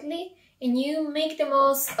appropriately and you make the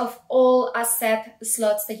most of all asset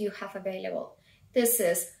slots that you have available. This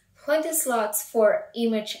is 20 slots for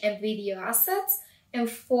image and video assets and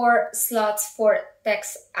 4 slots for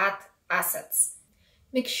text ad assets.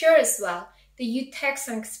 Make sure as well that you test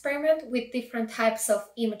and experiment with different types of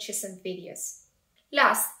images and videos.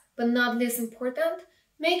 Last but not least important,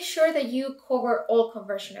 make sure that you cover all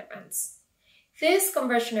conversion events. These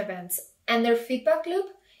conversion events and their feedback loop,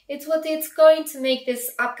 it's what it's going to make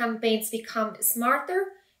these app campaigns become smarter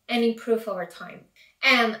and improve over time.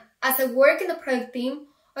 And as I work in the product team,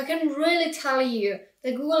 I can really tell you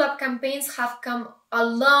that Google App Campaigns have come a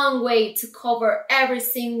long way to cover every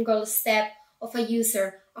single step of a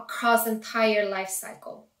user across the entire life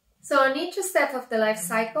cycle. So on each step of the life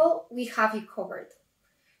cycle, we have you covered.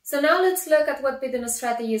 So now let's look at what bidding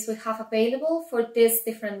strategies we have available for these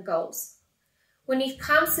different goals. When it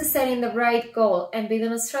comes to setting the right goal and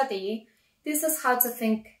bidding strategy, this is how to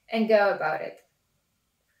think and go about it.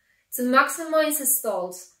 To maximize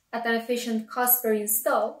installs at an efficient cost per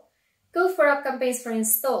install, go for app campaigns for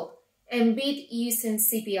install and bid using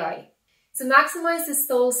CPI. To maximize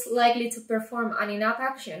installs likely to perform an in-app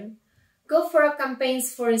action, go for app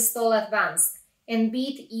campaigns for install advanced and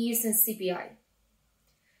bid using CPI.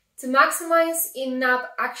 To maximize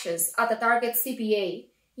in-app actions at a target CPA,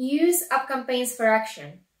 use app campaigns for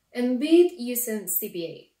action and bid using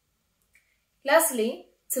CPA. Lastly,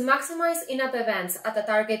 to maximize in-app events at a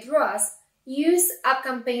target ROAS, use app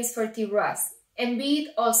campaigns for TROAS and bid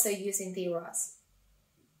also using TROAS.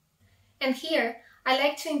 And here, I'd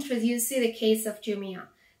like to introduce you the case of Jumia,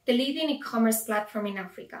 the leading e-commerce platform in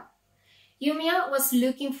Africa. Jumia was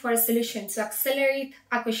looking for a solution to accelerate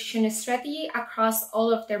acquisition strategy across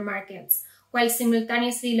all of their markets while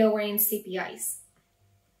simultaneously lowering CPIs.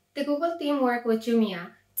 The Google team worked with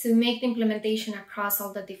Jumia to make the implementation across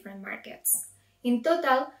all the different markets. In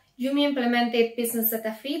total, Jumia implemented business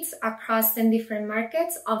data feeds across 10 different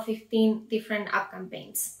markets on 15 different app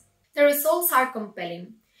campaigns. The results are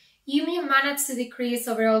compelling. Jumia managed to decrease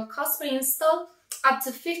overall cost per install up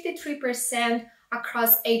to 53%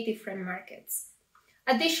 across 8 different markets.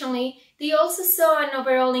 Additionally, they also saw an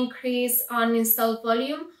overall increase on install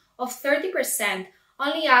volume of 30%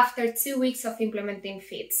 only after 2 weeks of implementing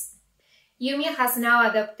feeds. Jumia has now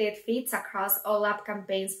adopted feeds across all app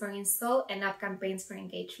campaigns for install and app campaigns for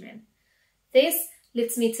engagement. This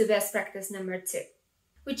leads me to best practice number 2,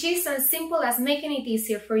 which is as simple as making it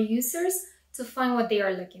easier for users to find what they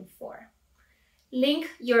are looking for. Link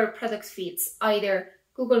your product feeds, either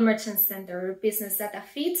Google Merchant Center or Business Data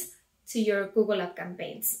feeds, to your Google App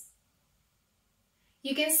campaigns.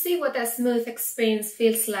 You can see what a smooth experience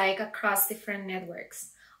feels like across different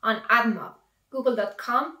networks on AdMob,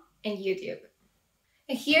 Google.com, and YouTube.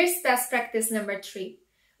 And here's best practice number 3,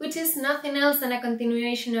 which is nothing else than a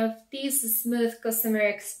continuation of this smooth customer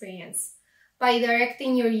experience by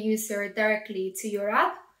directing your user directly to your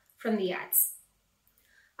app from the ads.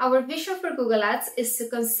 Our vision for Google Ads is to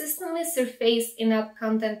consistently surface in-app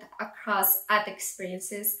content across ad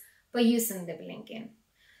experiences by using deep linking,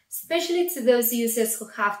 especially to those users who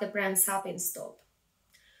have the brand's app installed.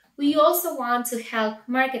 We also want to help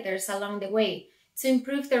marketers along the way to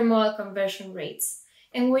improve their mobile conversion rates,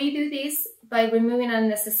 and we do this by removing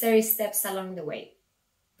unnecessary steps along the way.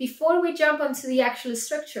 Before we jump onto the actual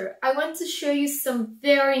structure, I want to show you some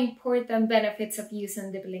very important benefits of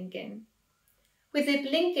using deep linking. With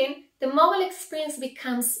deep linking, the mobile experience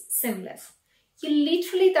becomes seamless. You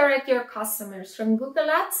literally direct your customers from Google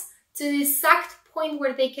Ads to the exact point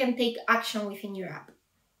where they can take action within your app.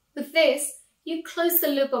 With this, you close the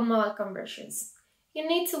loop on mobile conversions. You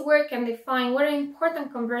need to work and define what are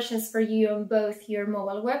important conversions for you on both your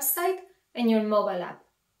mobile website and your mobile app.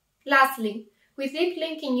 Lastly, with deep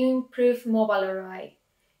linking, you improve mobile ROI.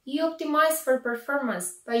 You optimize for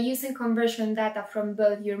performance by using conversion data from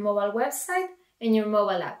both your mobile website and your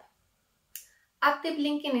mobile app. App deep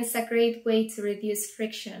linking is a great way to reduce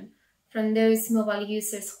friction from those mobile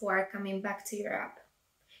users who are coming back to your app.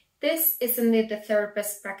 This is indeed the third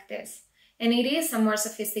best practice, and it is a more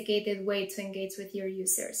sophisticated way to engage with your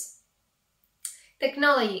users.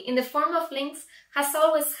 Technology, in the form of links, has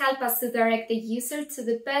always helped us to direct the user to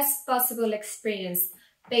the best possible experience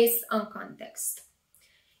based on context.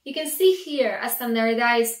 You can see here a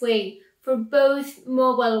standardized way for both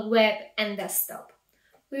mobile, web, and desktop.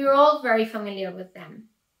 We are all very familiar with them.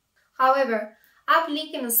 However, app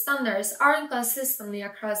linking standards are inconsistently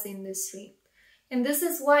across the industry, and this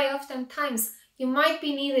is why oftentimes you might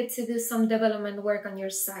be needed to do some development work on your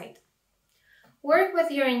site. Work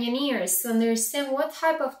with your engineers to understand what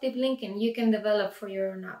type of deep linking you can develop for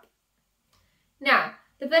your own app. Now,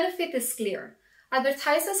 the benefit is clear.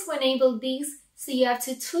 Advertisers who enable these see up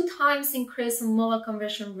to 2 times increase in mobile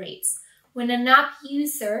conversion rates when an app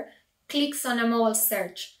user clicks on a mobile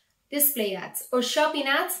search, display ads, or shopping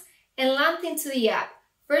ads and land into the app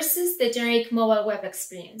versus the generic mobile web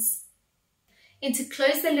experience. And to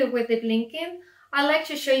close the loop with deep linking, I'd like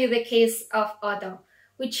to show you the case of Otto,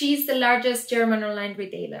 which is the largest German online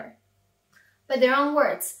retailer. By their own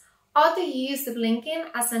words, Otto used deep linking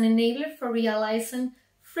as an enabler for realizing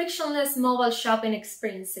frictionless mobile shopping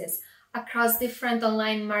experiences across different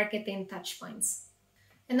online marketing touchpoints.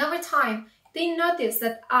 And over time, they noticed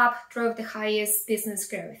that app drove the highest business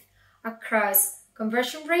growth across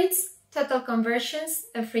conversion rates, total conversions,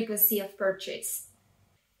 and frequency of purchase.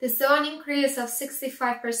 They saw an increase of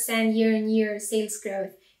 65% year-on-year sales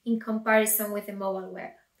growth in comparison with the mobile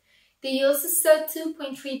web. They also saw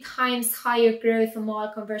 2.3 times higher growth in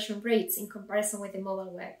mobile conversion rates in comparison with the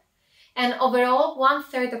mobile web. And overall,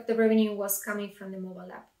 1/3 of the revenue was coming from the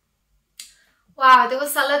mobile app. Wow, there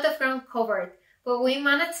was a lot of ground covered, but we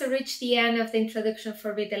managed to reach the end of the introduction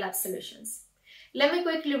for retail app solutions. Let me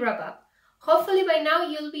quickly wrap up. Hopefully by now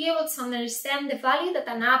you'll be able to understand the value that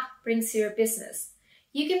an app brings to your business.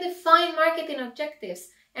 You can define marketing objectives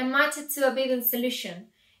and match it to a bidding solution,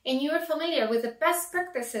 and you are familiar with the best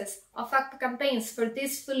practices of app campaigns for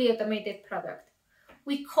this fully automated product.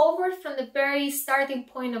 We covered from the very starting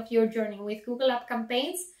point of your journey with Google App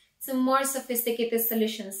Campaigns to more sophisticated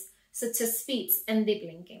solutions such as feeds and deep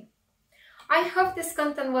linking. I hope this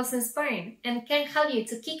content was inspiring and can help you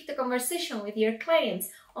to kick the conversation with your clients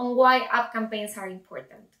on why app campaigns are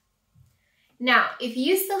important. Now, if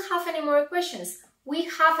you still have any more questions, we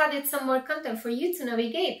have added some more content for you to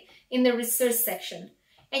navigate in the resource section,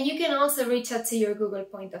 and you can also reach out to your Google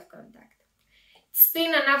point of contact. It's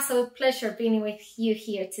been an absolute pleasure being with you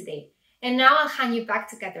here today. And now I'll hand you back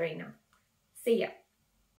to Katerina. See ya.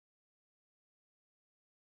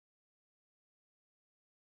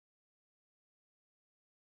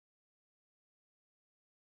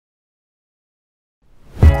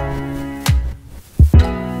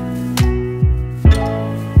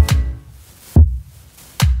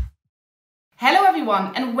 Hello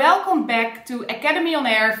everyone and welcome back to Academy on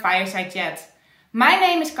Air Fireside Chat. My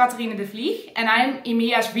name is Katerine de Vlieg and I'm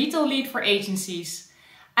EMEA's retail lead for agencies.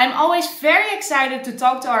 I'm always very excited to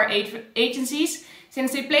talk to our agencies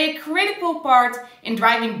since they play a critical part in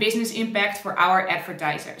driving business impact for our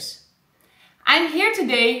advertisers. I'm here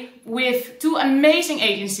today with two amazing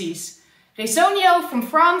agencies, Resonio from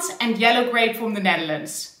France and Yellow Grape from the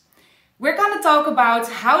Netherlands. We're going to talk about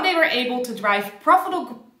how they were able to drive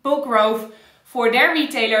profitable growth for their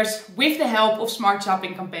retailers with the help of smart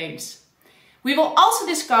shopping campaigns. We will also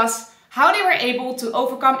discuss how they were able to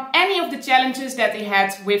overcome any of the challenges that they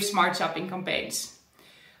had with smart shopping campaigns.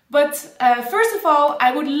 But first of all,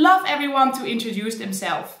 I would love everyone to introduce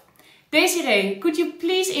themselves. Desiree, could you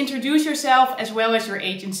please introduce yourself as well as your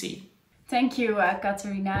agency? Thank you,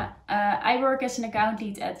 Katerina. I work as an account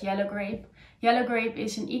lead at Yellow Grape. Yellow Grape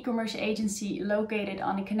is an e-commerce agency located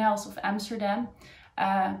on the canals of Amsterdam.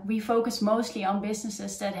 We focus mostly on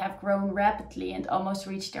businesses that have grown rapidly and almost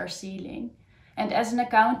reached their ceiling. And as an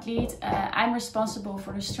account lead, I'm responsible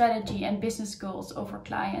for the strategy and business goals of our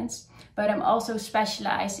clients, but I'm also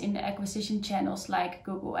specialized in the acquisition channels like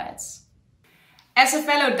Google Ads. As a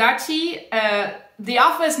fellow Dutchie, the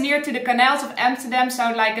office near to the canals of Amsterdam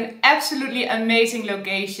sounds like an absolutely amazing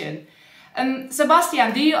location.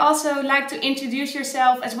 Sebastian, do you also like to introduce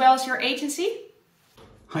yourself as well as your agency?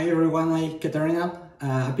 Hi everyone, hi Katerina.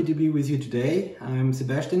 Happy to be with you today. I'm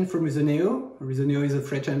Sebastian from Resonio. Resonio is a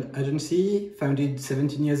French agency founded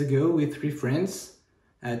 17 years ago with 3 friends.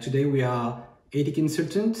 Today we are 80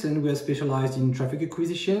 consultants and we are specialized in traffic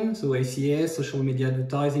acquisition, so ACS, social media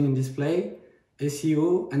advertising and display,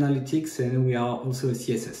 SEO, analytics, and we are also a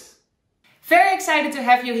CSS. Very excited to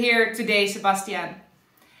have you here today, Sebastian.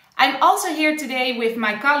 I'm also here today with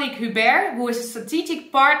my colleague Hubert, who is a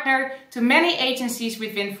strategic partner to many agencies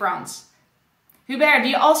within France. Hubert, do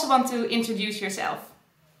you also want to introduce yourself?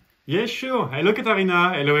 Yes, sure. Hello,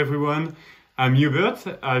 Katarina. Hello, everyone. I'm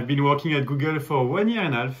Hubert. I've been working at Google for 1 year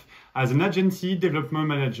and a half as an agency development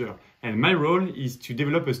manager, and my role is to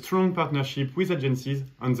develop a strong partnership with agencies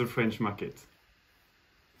on the French market.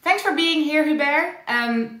 Thanks for being here, Hubert.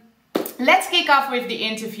 Let's kick off with the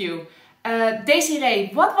interview.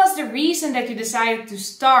 Desiree, what was the reason that you decided to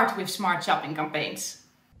start with smart shopping campaigns?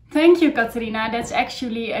 Thank you, Katerina. That's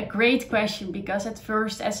actually a great question because at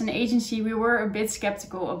first, as an agency, we were a bit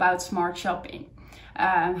skeptical about smart shopping.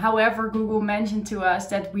 However, Google mentioned to us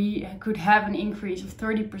that we could have an increase of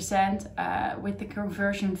 30% with the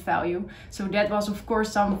conversion value. So that was, of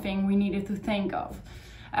course, something we needed to think of.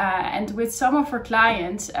 And with some of our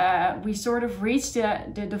clients, we sort of reached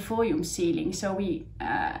the volume ceiling. So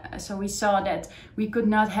we saw that we could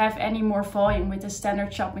not have any more volume with the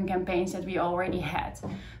standard shopping campaigns that we already had.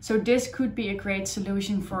 So this could be a great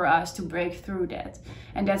solution for us to break through that.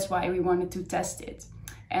 And that's why we wanted to test it.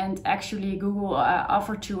 And actually Google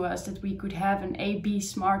offered to us that we could have an A/B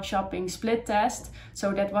smart shopping split test.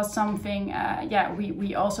 So that was something,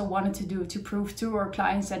 we also wanted to do to prove to our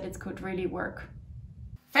clients that it could really work.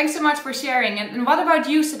 Thanks so much for sharing. And what about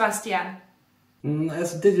you, Sebastian?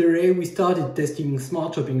 As Desiree, we started testing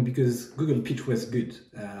smart shopping because Google pitch was good.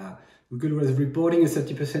 Google was reporting a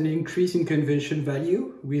 30% increase in conversion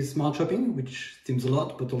value with smart shopping, which seems a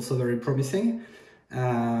lot, but also very promising.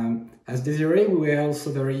 As Desiree, we were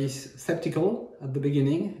also very skeptical at the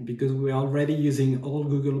beginning because we were already using all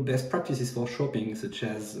Google best practices for shopping, such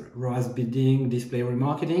as ROAS bidding, display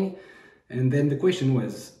remarketing. And then the question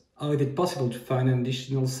was, how is it possible to find an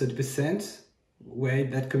additional 30%? Where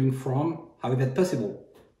is that coming from? How is that possible?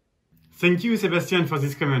 Thank you, Sebastian, for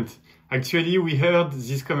this comment. Actually, we heard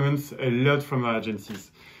these comments a lot from our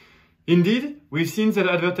agencies. Indeed, we've seen that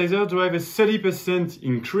advertisers drive a 30%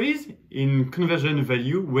 increase in conversion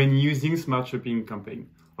value when using smart shopping campaign.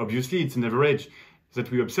 Obviously, it's an average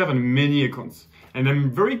that we observe on many accounts. And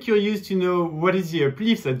I'm very curious to know what is the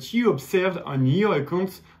uplift that you observed on your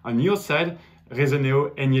accounts, on your side,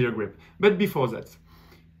 Resonio and Yellow Grape. But before that,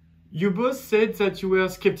 you both said that you were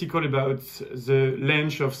skeptical about the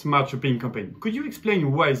launch of smart shopping campaign. Could you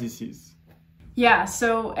explain why this is? Yeah,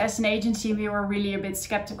 so as an agency, we were really a bit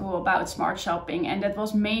skeptical about smart shopping. And that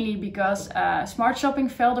was mainly because smart shopping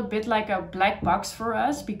felt a bit like a black box for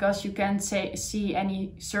us because you can't see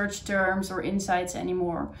any search terms or insights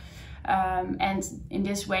anymore. And in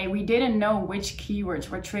this way, we didn't know which keywords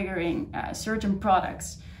were triggering certain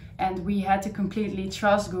products. And we had to completely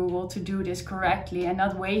trust Google to do this correctly and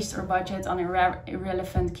not waste our budget on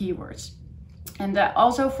irrelevant keywords. And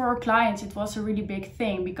also for our clients, it was a really big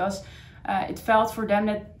thing because it felt for them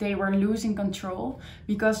that they were losing control,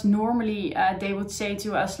 because normally they would say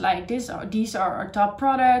to us like, these are our top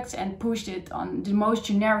products, and pushed it on the most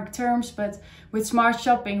generic terms. But with Smart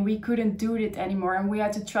Shopping, we couldn't do it anymore, and we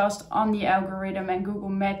had to trust on the algorithm and Google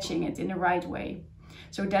matching it in the right way.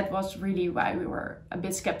 So that was really why we were a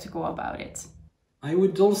bit skeptical about it. I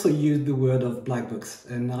would also use the word of black box,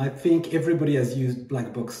 and I think everybody has used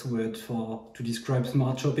black box word to describe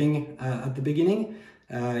Smart Shopping at the beginning.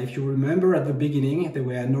 If you remember, at the beginning there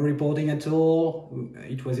were no reporting at all.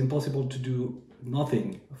 It was impossible to do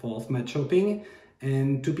nothing for Smart Shopping,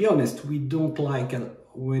 and to be honest, we don't like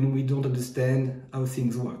when we don't understand how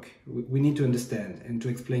things work. We need to understand and to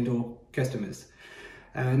explain to our customers.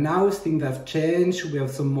 Now things have changed. We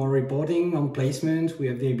have some more reporting on placement. We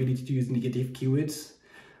have the ability to use negative keywords.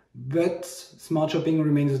 But Smart Shopping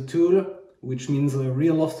remains a tool, which means a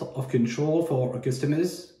real loss of control for our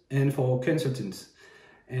customers and for our consultants.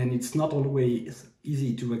 And it's not always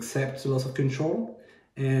easy to accept the loss of control.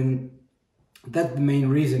 And that's the main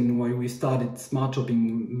reason why we started Smart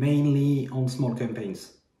Shopping mainly on small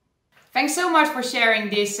campaigns. Thanks so much for sharing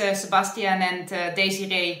this, Sebastian and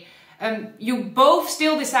Desiree. You both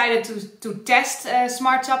still decided to test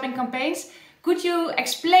Smart Shopping campaigns. Could you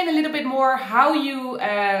explain a little bit more how you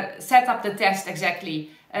set up the test exactly?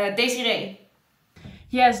 Desiree?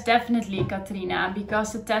 Yes, definitely, Katrina,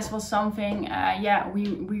 because the test was something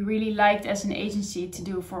we really liked as an agency to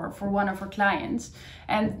do for one of our clients.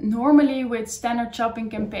 And normally with standard shopping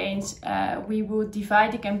campaigns, we would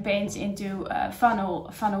divide the campaigns into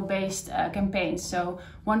funnel-based campaigns. So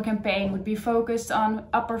one campaign would be focused on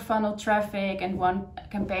upper funnel traffic and one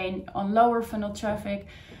campaign on lower funnel traffic.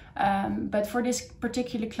 But for this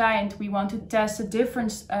particular client, we want to test a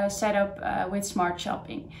different setup with Smart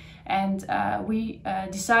Shopping. And we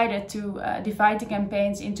decided to divide the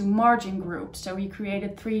campaigns into margin groups. So we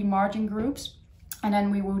created 3 margin groups, and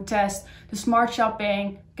then we will test the Smart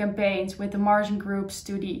Shopping campaigns with the margin groups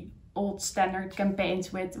to the old standard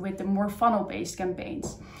campaigns with the more funnel-based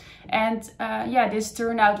campaigns. And this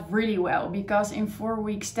turned out really well, because in 4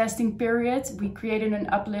 weeks testing period, we created an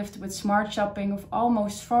uplift with Smart Shopping of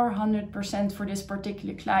almost 400% for this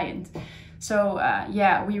particular client. So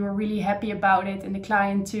we were really happy about it, and the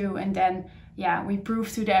client too. And then we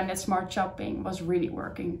proved to them that Smart Shopping was really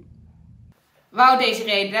working. Wow,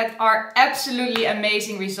 Desiree, that are absolutely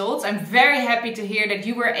amazing results. I'm very happy to hear that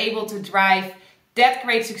you were able to drive that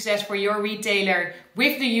great success for your retailer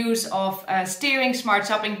with the use of steering Smart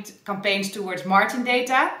Shopping campaigns towards margin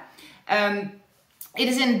data. It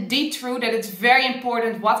is indeed true that it's very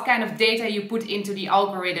important what kind of data you put into the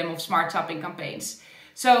algorithm of Smart Shopping campaigns.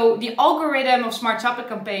 So the algorithm of Smart Shopping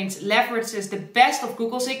campaigns leverages the best of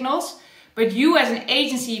Google signals, but you as an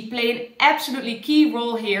agency play an absolutely key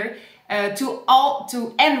role here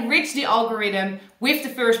to enrich the algorithm with the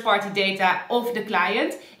first party data of the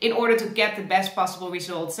client in order to get the best possible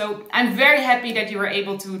results. So I'm very happy that you were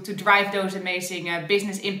able to drive those amazing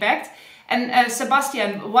business impact. And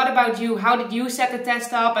Sebastian, what about you? How did you set the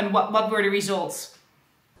test up, and what were the results?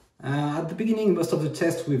 At the beginning, most of the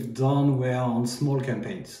tests we've done were on small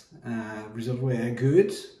campaigns. Results were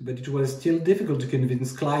good, but it was still difficult to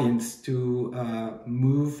convince clients to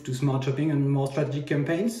move to Smart Shopping and more strategic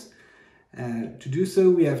campaigns. To do so,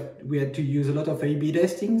 we had to use a lot of A/B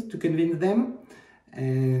testing to convince them.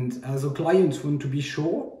 And as our clients want to be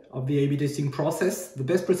sure of the A/B testing process, the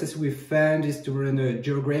best process we've found is to run a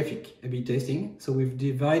geographic A/B testing. So we've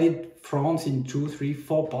divided France in 2, 3,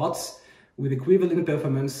 4 parts with equivalent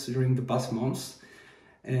performance during the past months.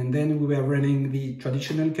 And then we were running the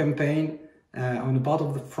traditional campaign on a part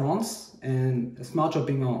of France and Smart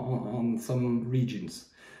Shopping on some regions.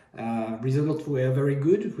 Results were very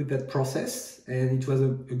good with that process, and it was a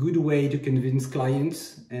good way to convince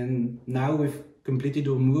clients. And now we've completed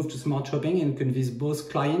our move to Smart Shopping and convinced both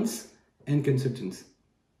clients and consultants.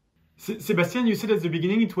 Sebastian, you said at the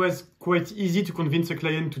beginning it was quite easy to convince a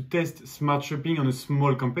client to test Smart Shopping on a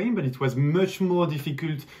small campaign, but it was much more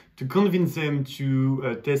difficult to convince them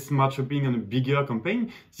to test Smart Shopping on a bigger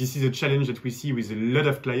campaign. This is a challenge that we see with a lot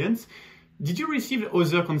of clients. Did you receive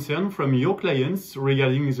other concern from your clients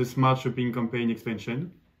regarding the Smart Shopping campaign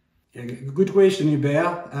expansion? Yeah, good question,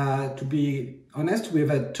 Hubert. To be honest, we've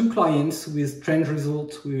had 2 clients with strange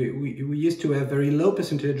results. We used to have very low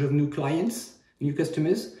percentage of new clients, new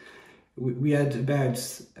customers. we had about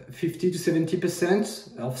 50 to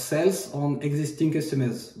 70% of sales on existing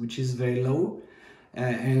customers, which is very low,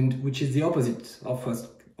 and which is the opposite of what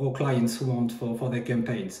our clients want for their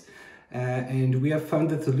campaigns. And we have found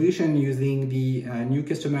the solution using the new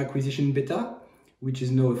customer acquisition beta, which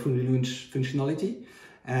is now a fully launched functionality.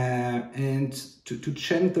 And to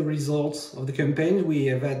change the results of the campaign, we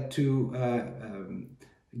have had to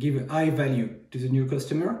give a high value to the new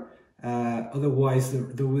customer. Otherwise,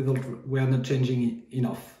 the result were not changing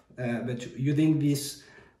enough. But using this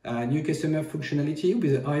new customer functionality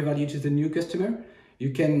with a high value to the new customer,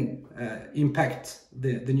 you can impact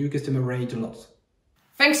the new customer rate a lot.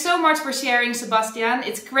 Thanks so much for sharing, Sebastian.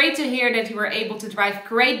 It's great to hear that you were able to drive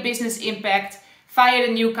great business impact via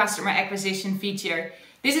the new customer acquisition feature.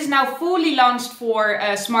 This is now fully launched for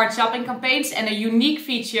smart shopping campaigns and a unique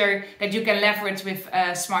feature that you can leverage with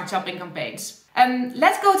smart shopping campaigns.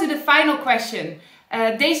 Let's go to the final question.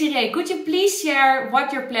 Desiree, could you please share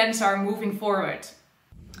what your plans are moving forward?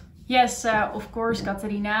 Yes, of course,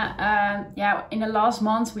 Katarina. Yeah, in the last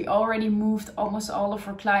month, we already moved almost all of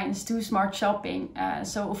our clients to smart shopping.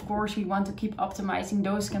 So, of course, we want to keep optimizing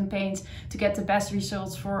those campaigns to get the best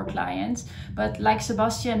results for our clients. But like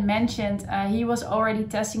Sebastian mentioned, he was already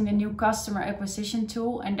testing the new customer acquisition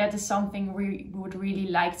tool, and that is something we would really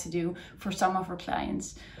like to do for some of our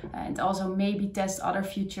clients. And also maybe test other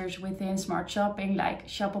features within smart shopping, like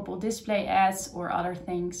shoppable display ads or other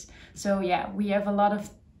things. So yeah, we have a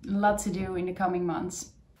lot to do in the coming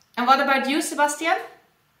months. And what about you, Sebastian?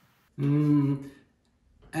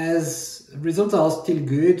 As results are still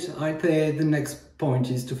good, I think the next point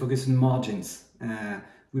is to focus on margins.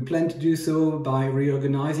 We plan to do so by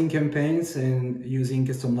reorganizing campaigns and using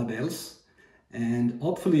custom labels. And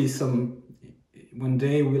hopefully one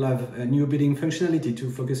day we'll have a new bidding functionality to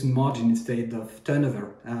focus on margin instead of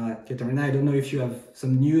turnover. Katarina, I don't know if you have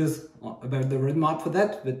some news about the roadmap for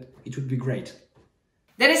that, but it would be great.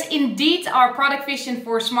 That is indeed our product vision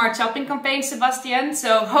for smart shopping campaigns, Sebastian.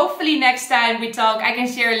 So hopefully next time we talk, I can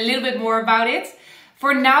share a little bit more about it.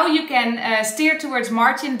 For now, you can steer towards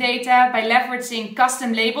margin data by leveraging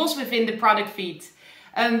custom labels within the product feed.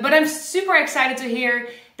 But I'm super excited to hear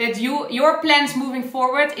that your plans moving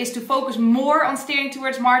forward is to focus more on steering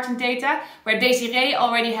towards margin data, where Desiree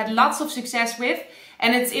already had lots of success with.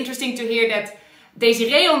 And it's interesting to hear that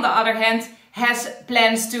Desiree, on the other hand, has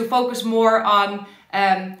plans to focus more on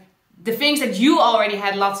the things that you already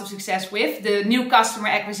had lots of success with, the new customer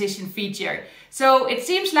acquisition feature. So it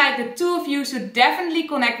seems like the two of you should definitely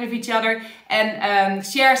connect with each other and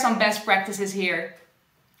share some best practices here.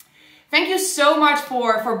 Thank you so much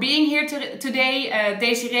for being here today,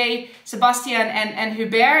 Desiree, Sebastian and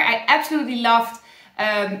Hubert. I absolutely loved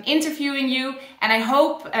interviewing you, and I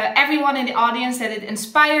hope everyone in the audience that it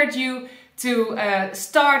inspired you to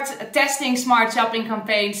start testing smart shopping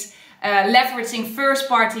campaigns, leveraging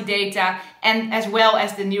first-party data, and as well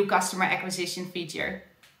as the new customer acquisition feature.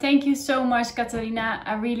 Thank you so much, Katarina.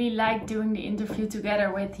 I really liked doing the interview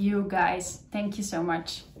together with you guys. Thank you so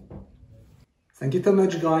much. Thank you so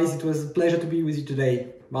much, guys. It was a pleasure to be with you today.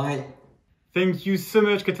 Bye. Thank you so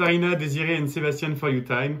much, Katarina, Desiree and Sebastian, for your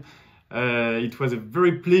time. It was a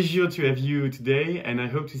very pleasure to have you today, and I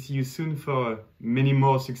hope to see you soon for many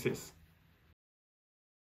more success.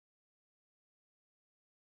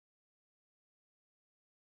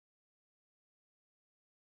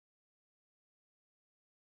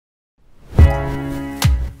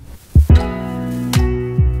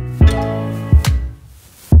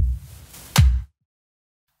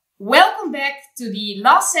 Welcome back to the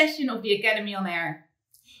last session of the Academy on Air.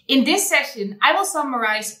 In this session, I will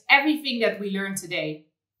summarize everything that we learned today.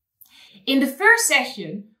 In the first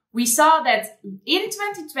session, we saw that in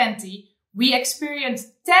 2020, we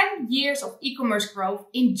experienced 10 years of e-commerce growth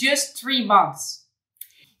in just 3 months.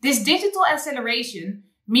 This digital acceleration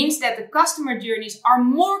means that the customer journeys are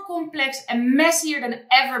more complex and messier than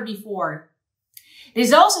ever before.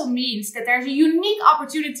 This also means that there's a unique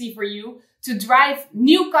opportunity for you to drive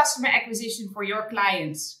new customer acquisition for your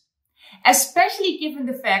clients. Especially given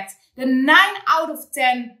the fact that 9 out of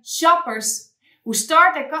 10 shoppers who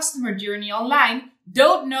start their customer journey online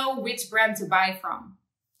don't know which brand to buy from.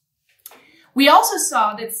 We also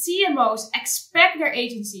saw that CMOs expect their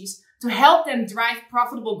agencies to help them drive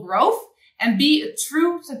profitable growth and be a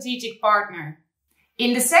true strategic partner.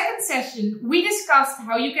 In the second session, we discussed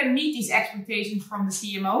how you can meet these expectations from the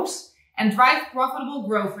CMOs and drive profitable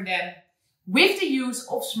growth for them with the use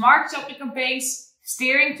of smart shopping campaigns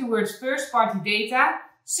steering towards first-party data,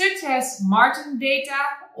 such as margin data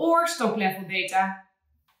or stock level data.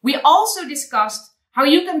 We also discussed how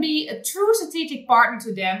you can be a true strategic partner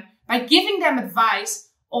to them by giving them advice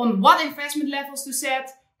on what investment levels to set,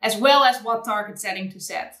 as well as what target setting to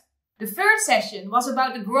set. The third session was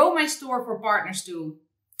about the Grow My Store for Partners tool.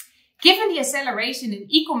 Given the acceleration in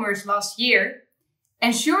e-commerce last year,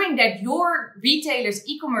 ensuring that your retailer's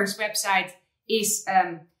e-commerce website is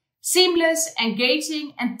seamless,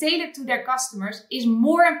 engaging, and tailored to their customers is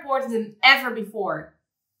more important than ever before.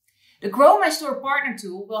 The Grow My Store Partner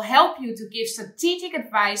tool will help you to give strategic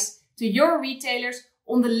advice to your retailers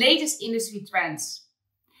on the latest industry trends.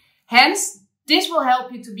 Hence, this will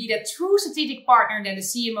help you to be that true strategic partner that a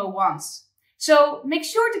CMO wants. So make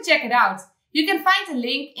sure to check it out. You can find a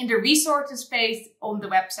link in the resources page on the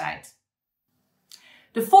website.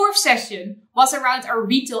 The fourth session was around our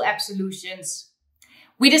retail app solutions.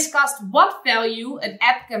 We discussed what value an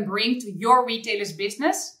app can bring to your retailer's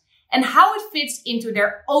business and how it fits into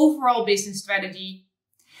their overall business strategy.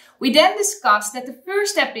 We then discussed that the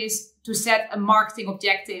first step is to set a marketing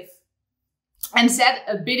objective and set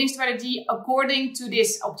a bidding strategy according to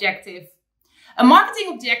this objective. A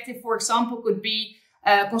marketing objective, for example, could be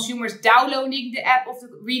consumers downloading the app of the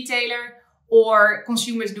retailer, or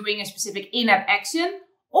consumers doing a specific in-app action,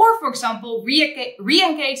 or, for example,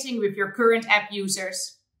 re-engaging with your current app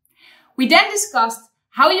users. We then discussed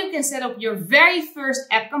how you can set up your very first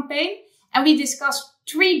app campaign, and we discussed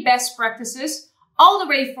 3 best practices, all the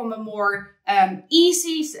way from a more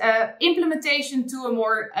easy implementation to a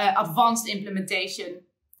more advanced implementation.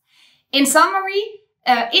 In summary,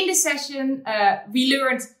 in this session, we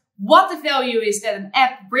learned what the value is that an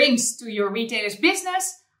app brings to your retailer's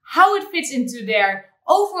business, how it fits into their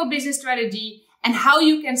overall business strategy, and how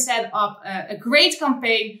you can set up a great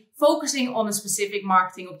campaign focusing on a specific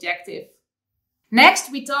marketing objective.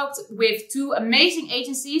 Next, we talked with 2 amazing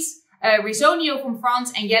agencies, Risonio from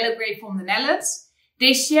France and Yellow Grape from the Netherlands.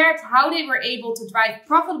 They shared how they were able to drive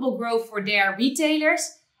profitable growth for their retailers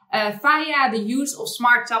via the use of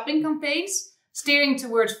smart shopping campaigns, steering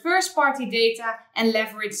towards first-party data and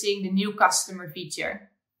leveraging the new customer feature.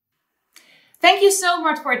 Thank you so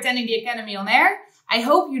much for attending the Academy on Air. I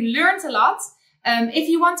hope you learned a lot. If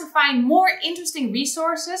you want to find more interesting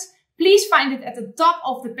resources, please find it at the top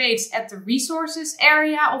of the page at the resources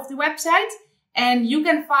area of the website. And you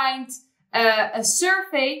can find a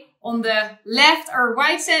survey on the left or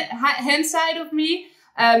right hand side of me.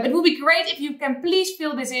 It would be great if you can please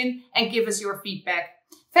fill this in and give us your feedback.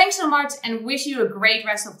 Thanks so much and wish you a great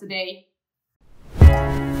rest of the day.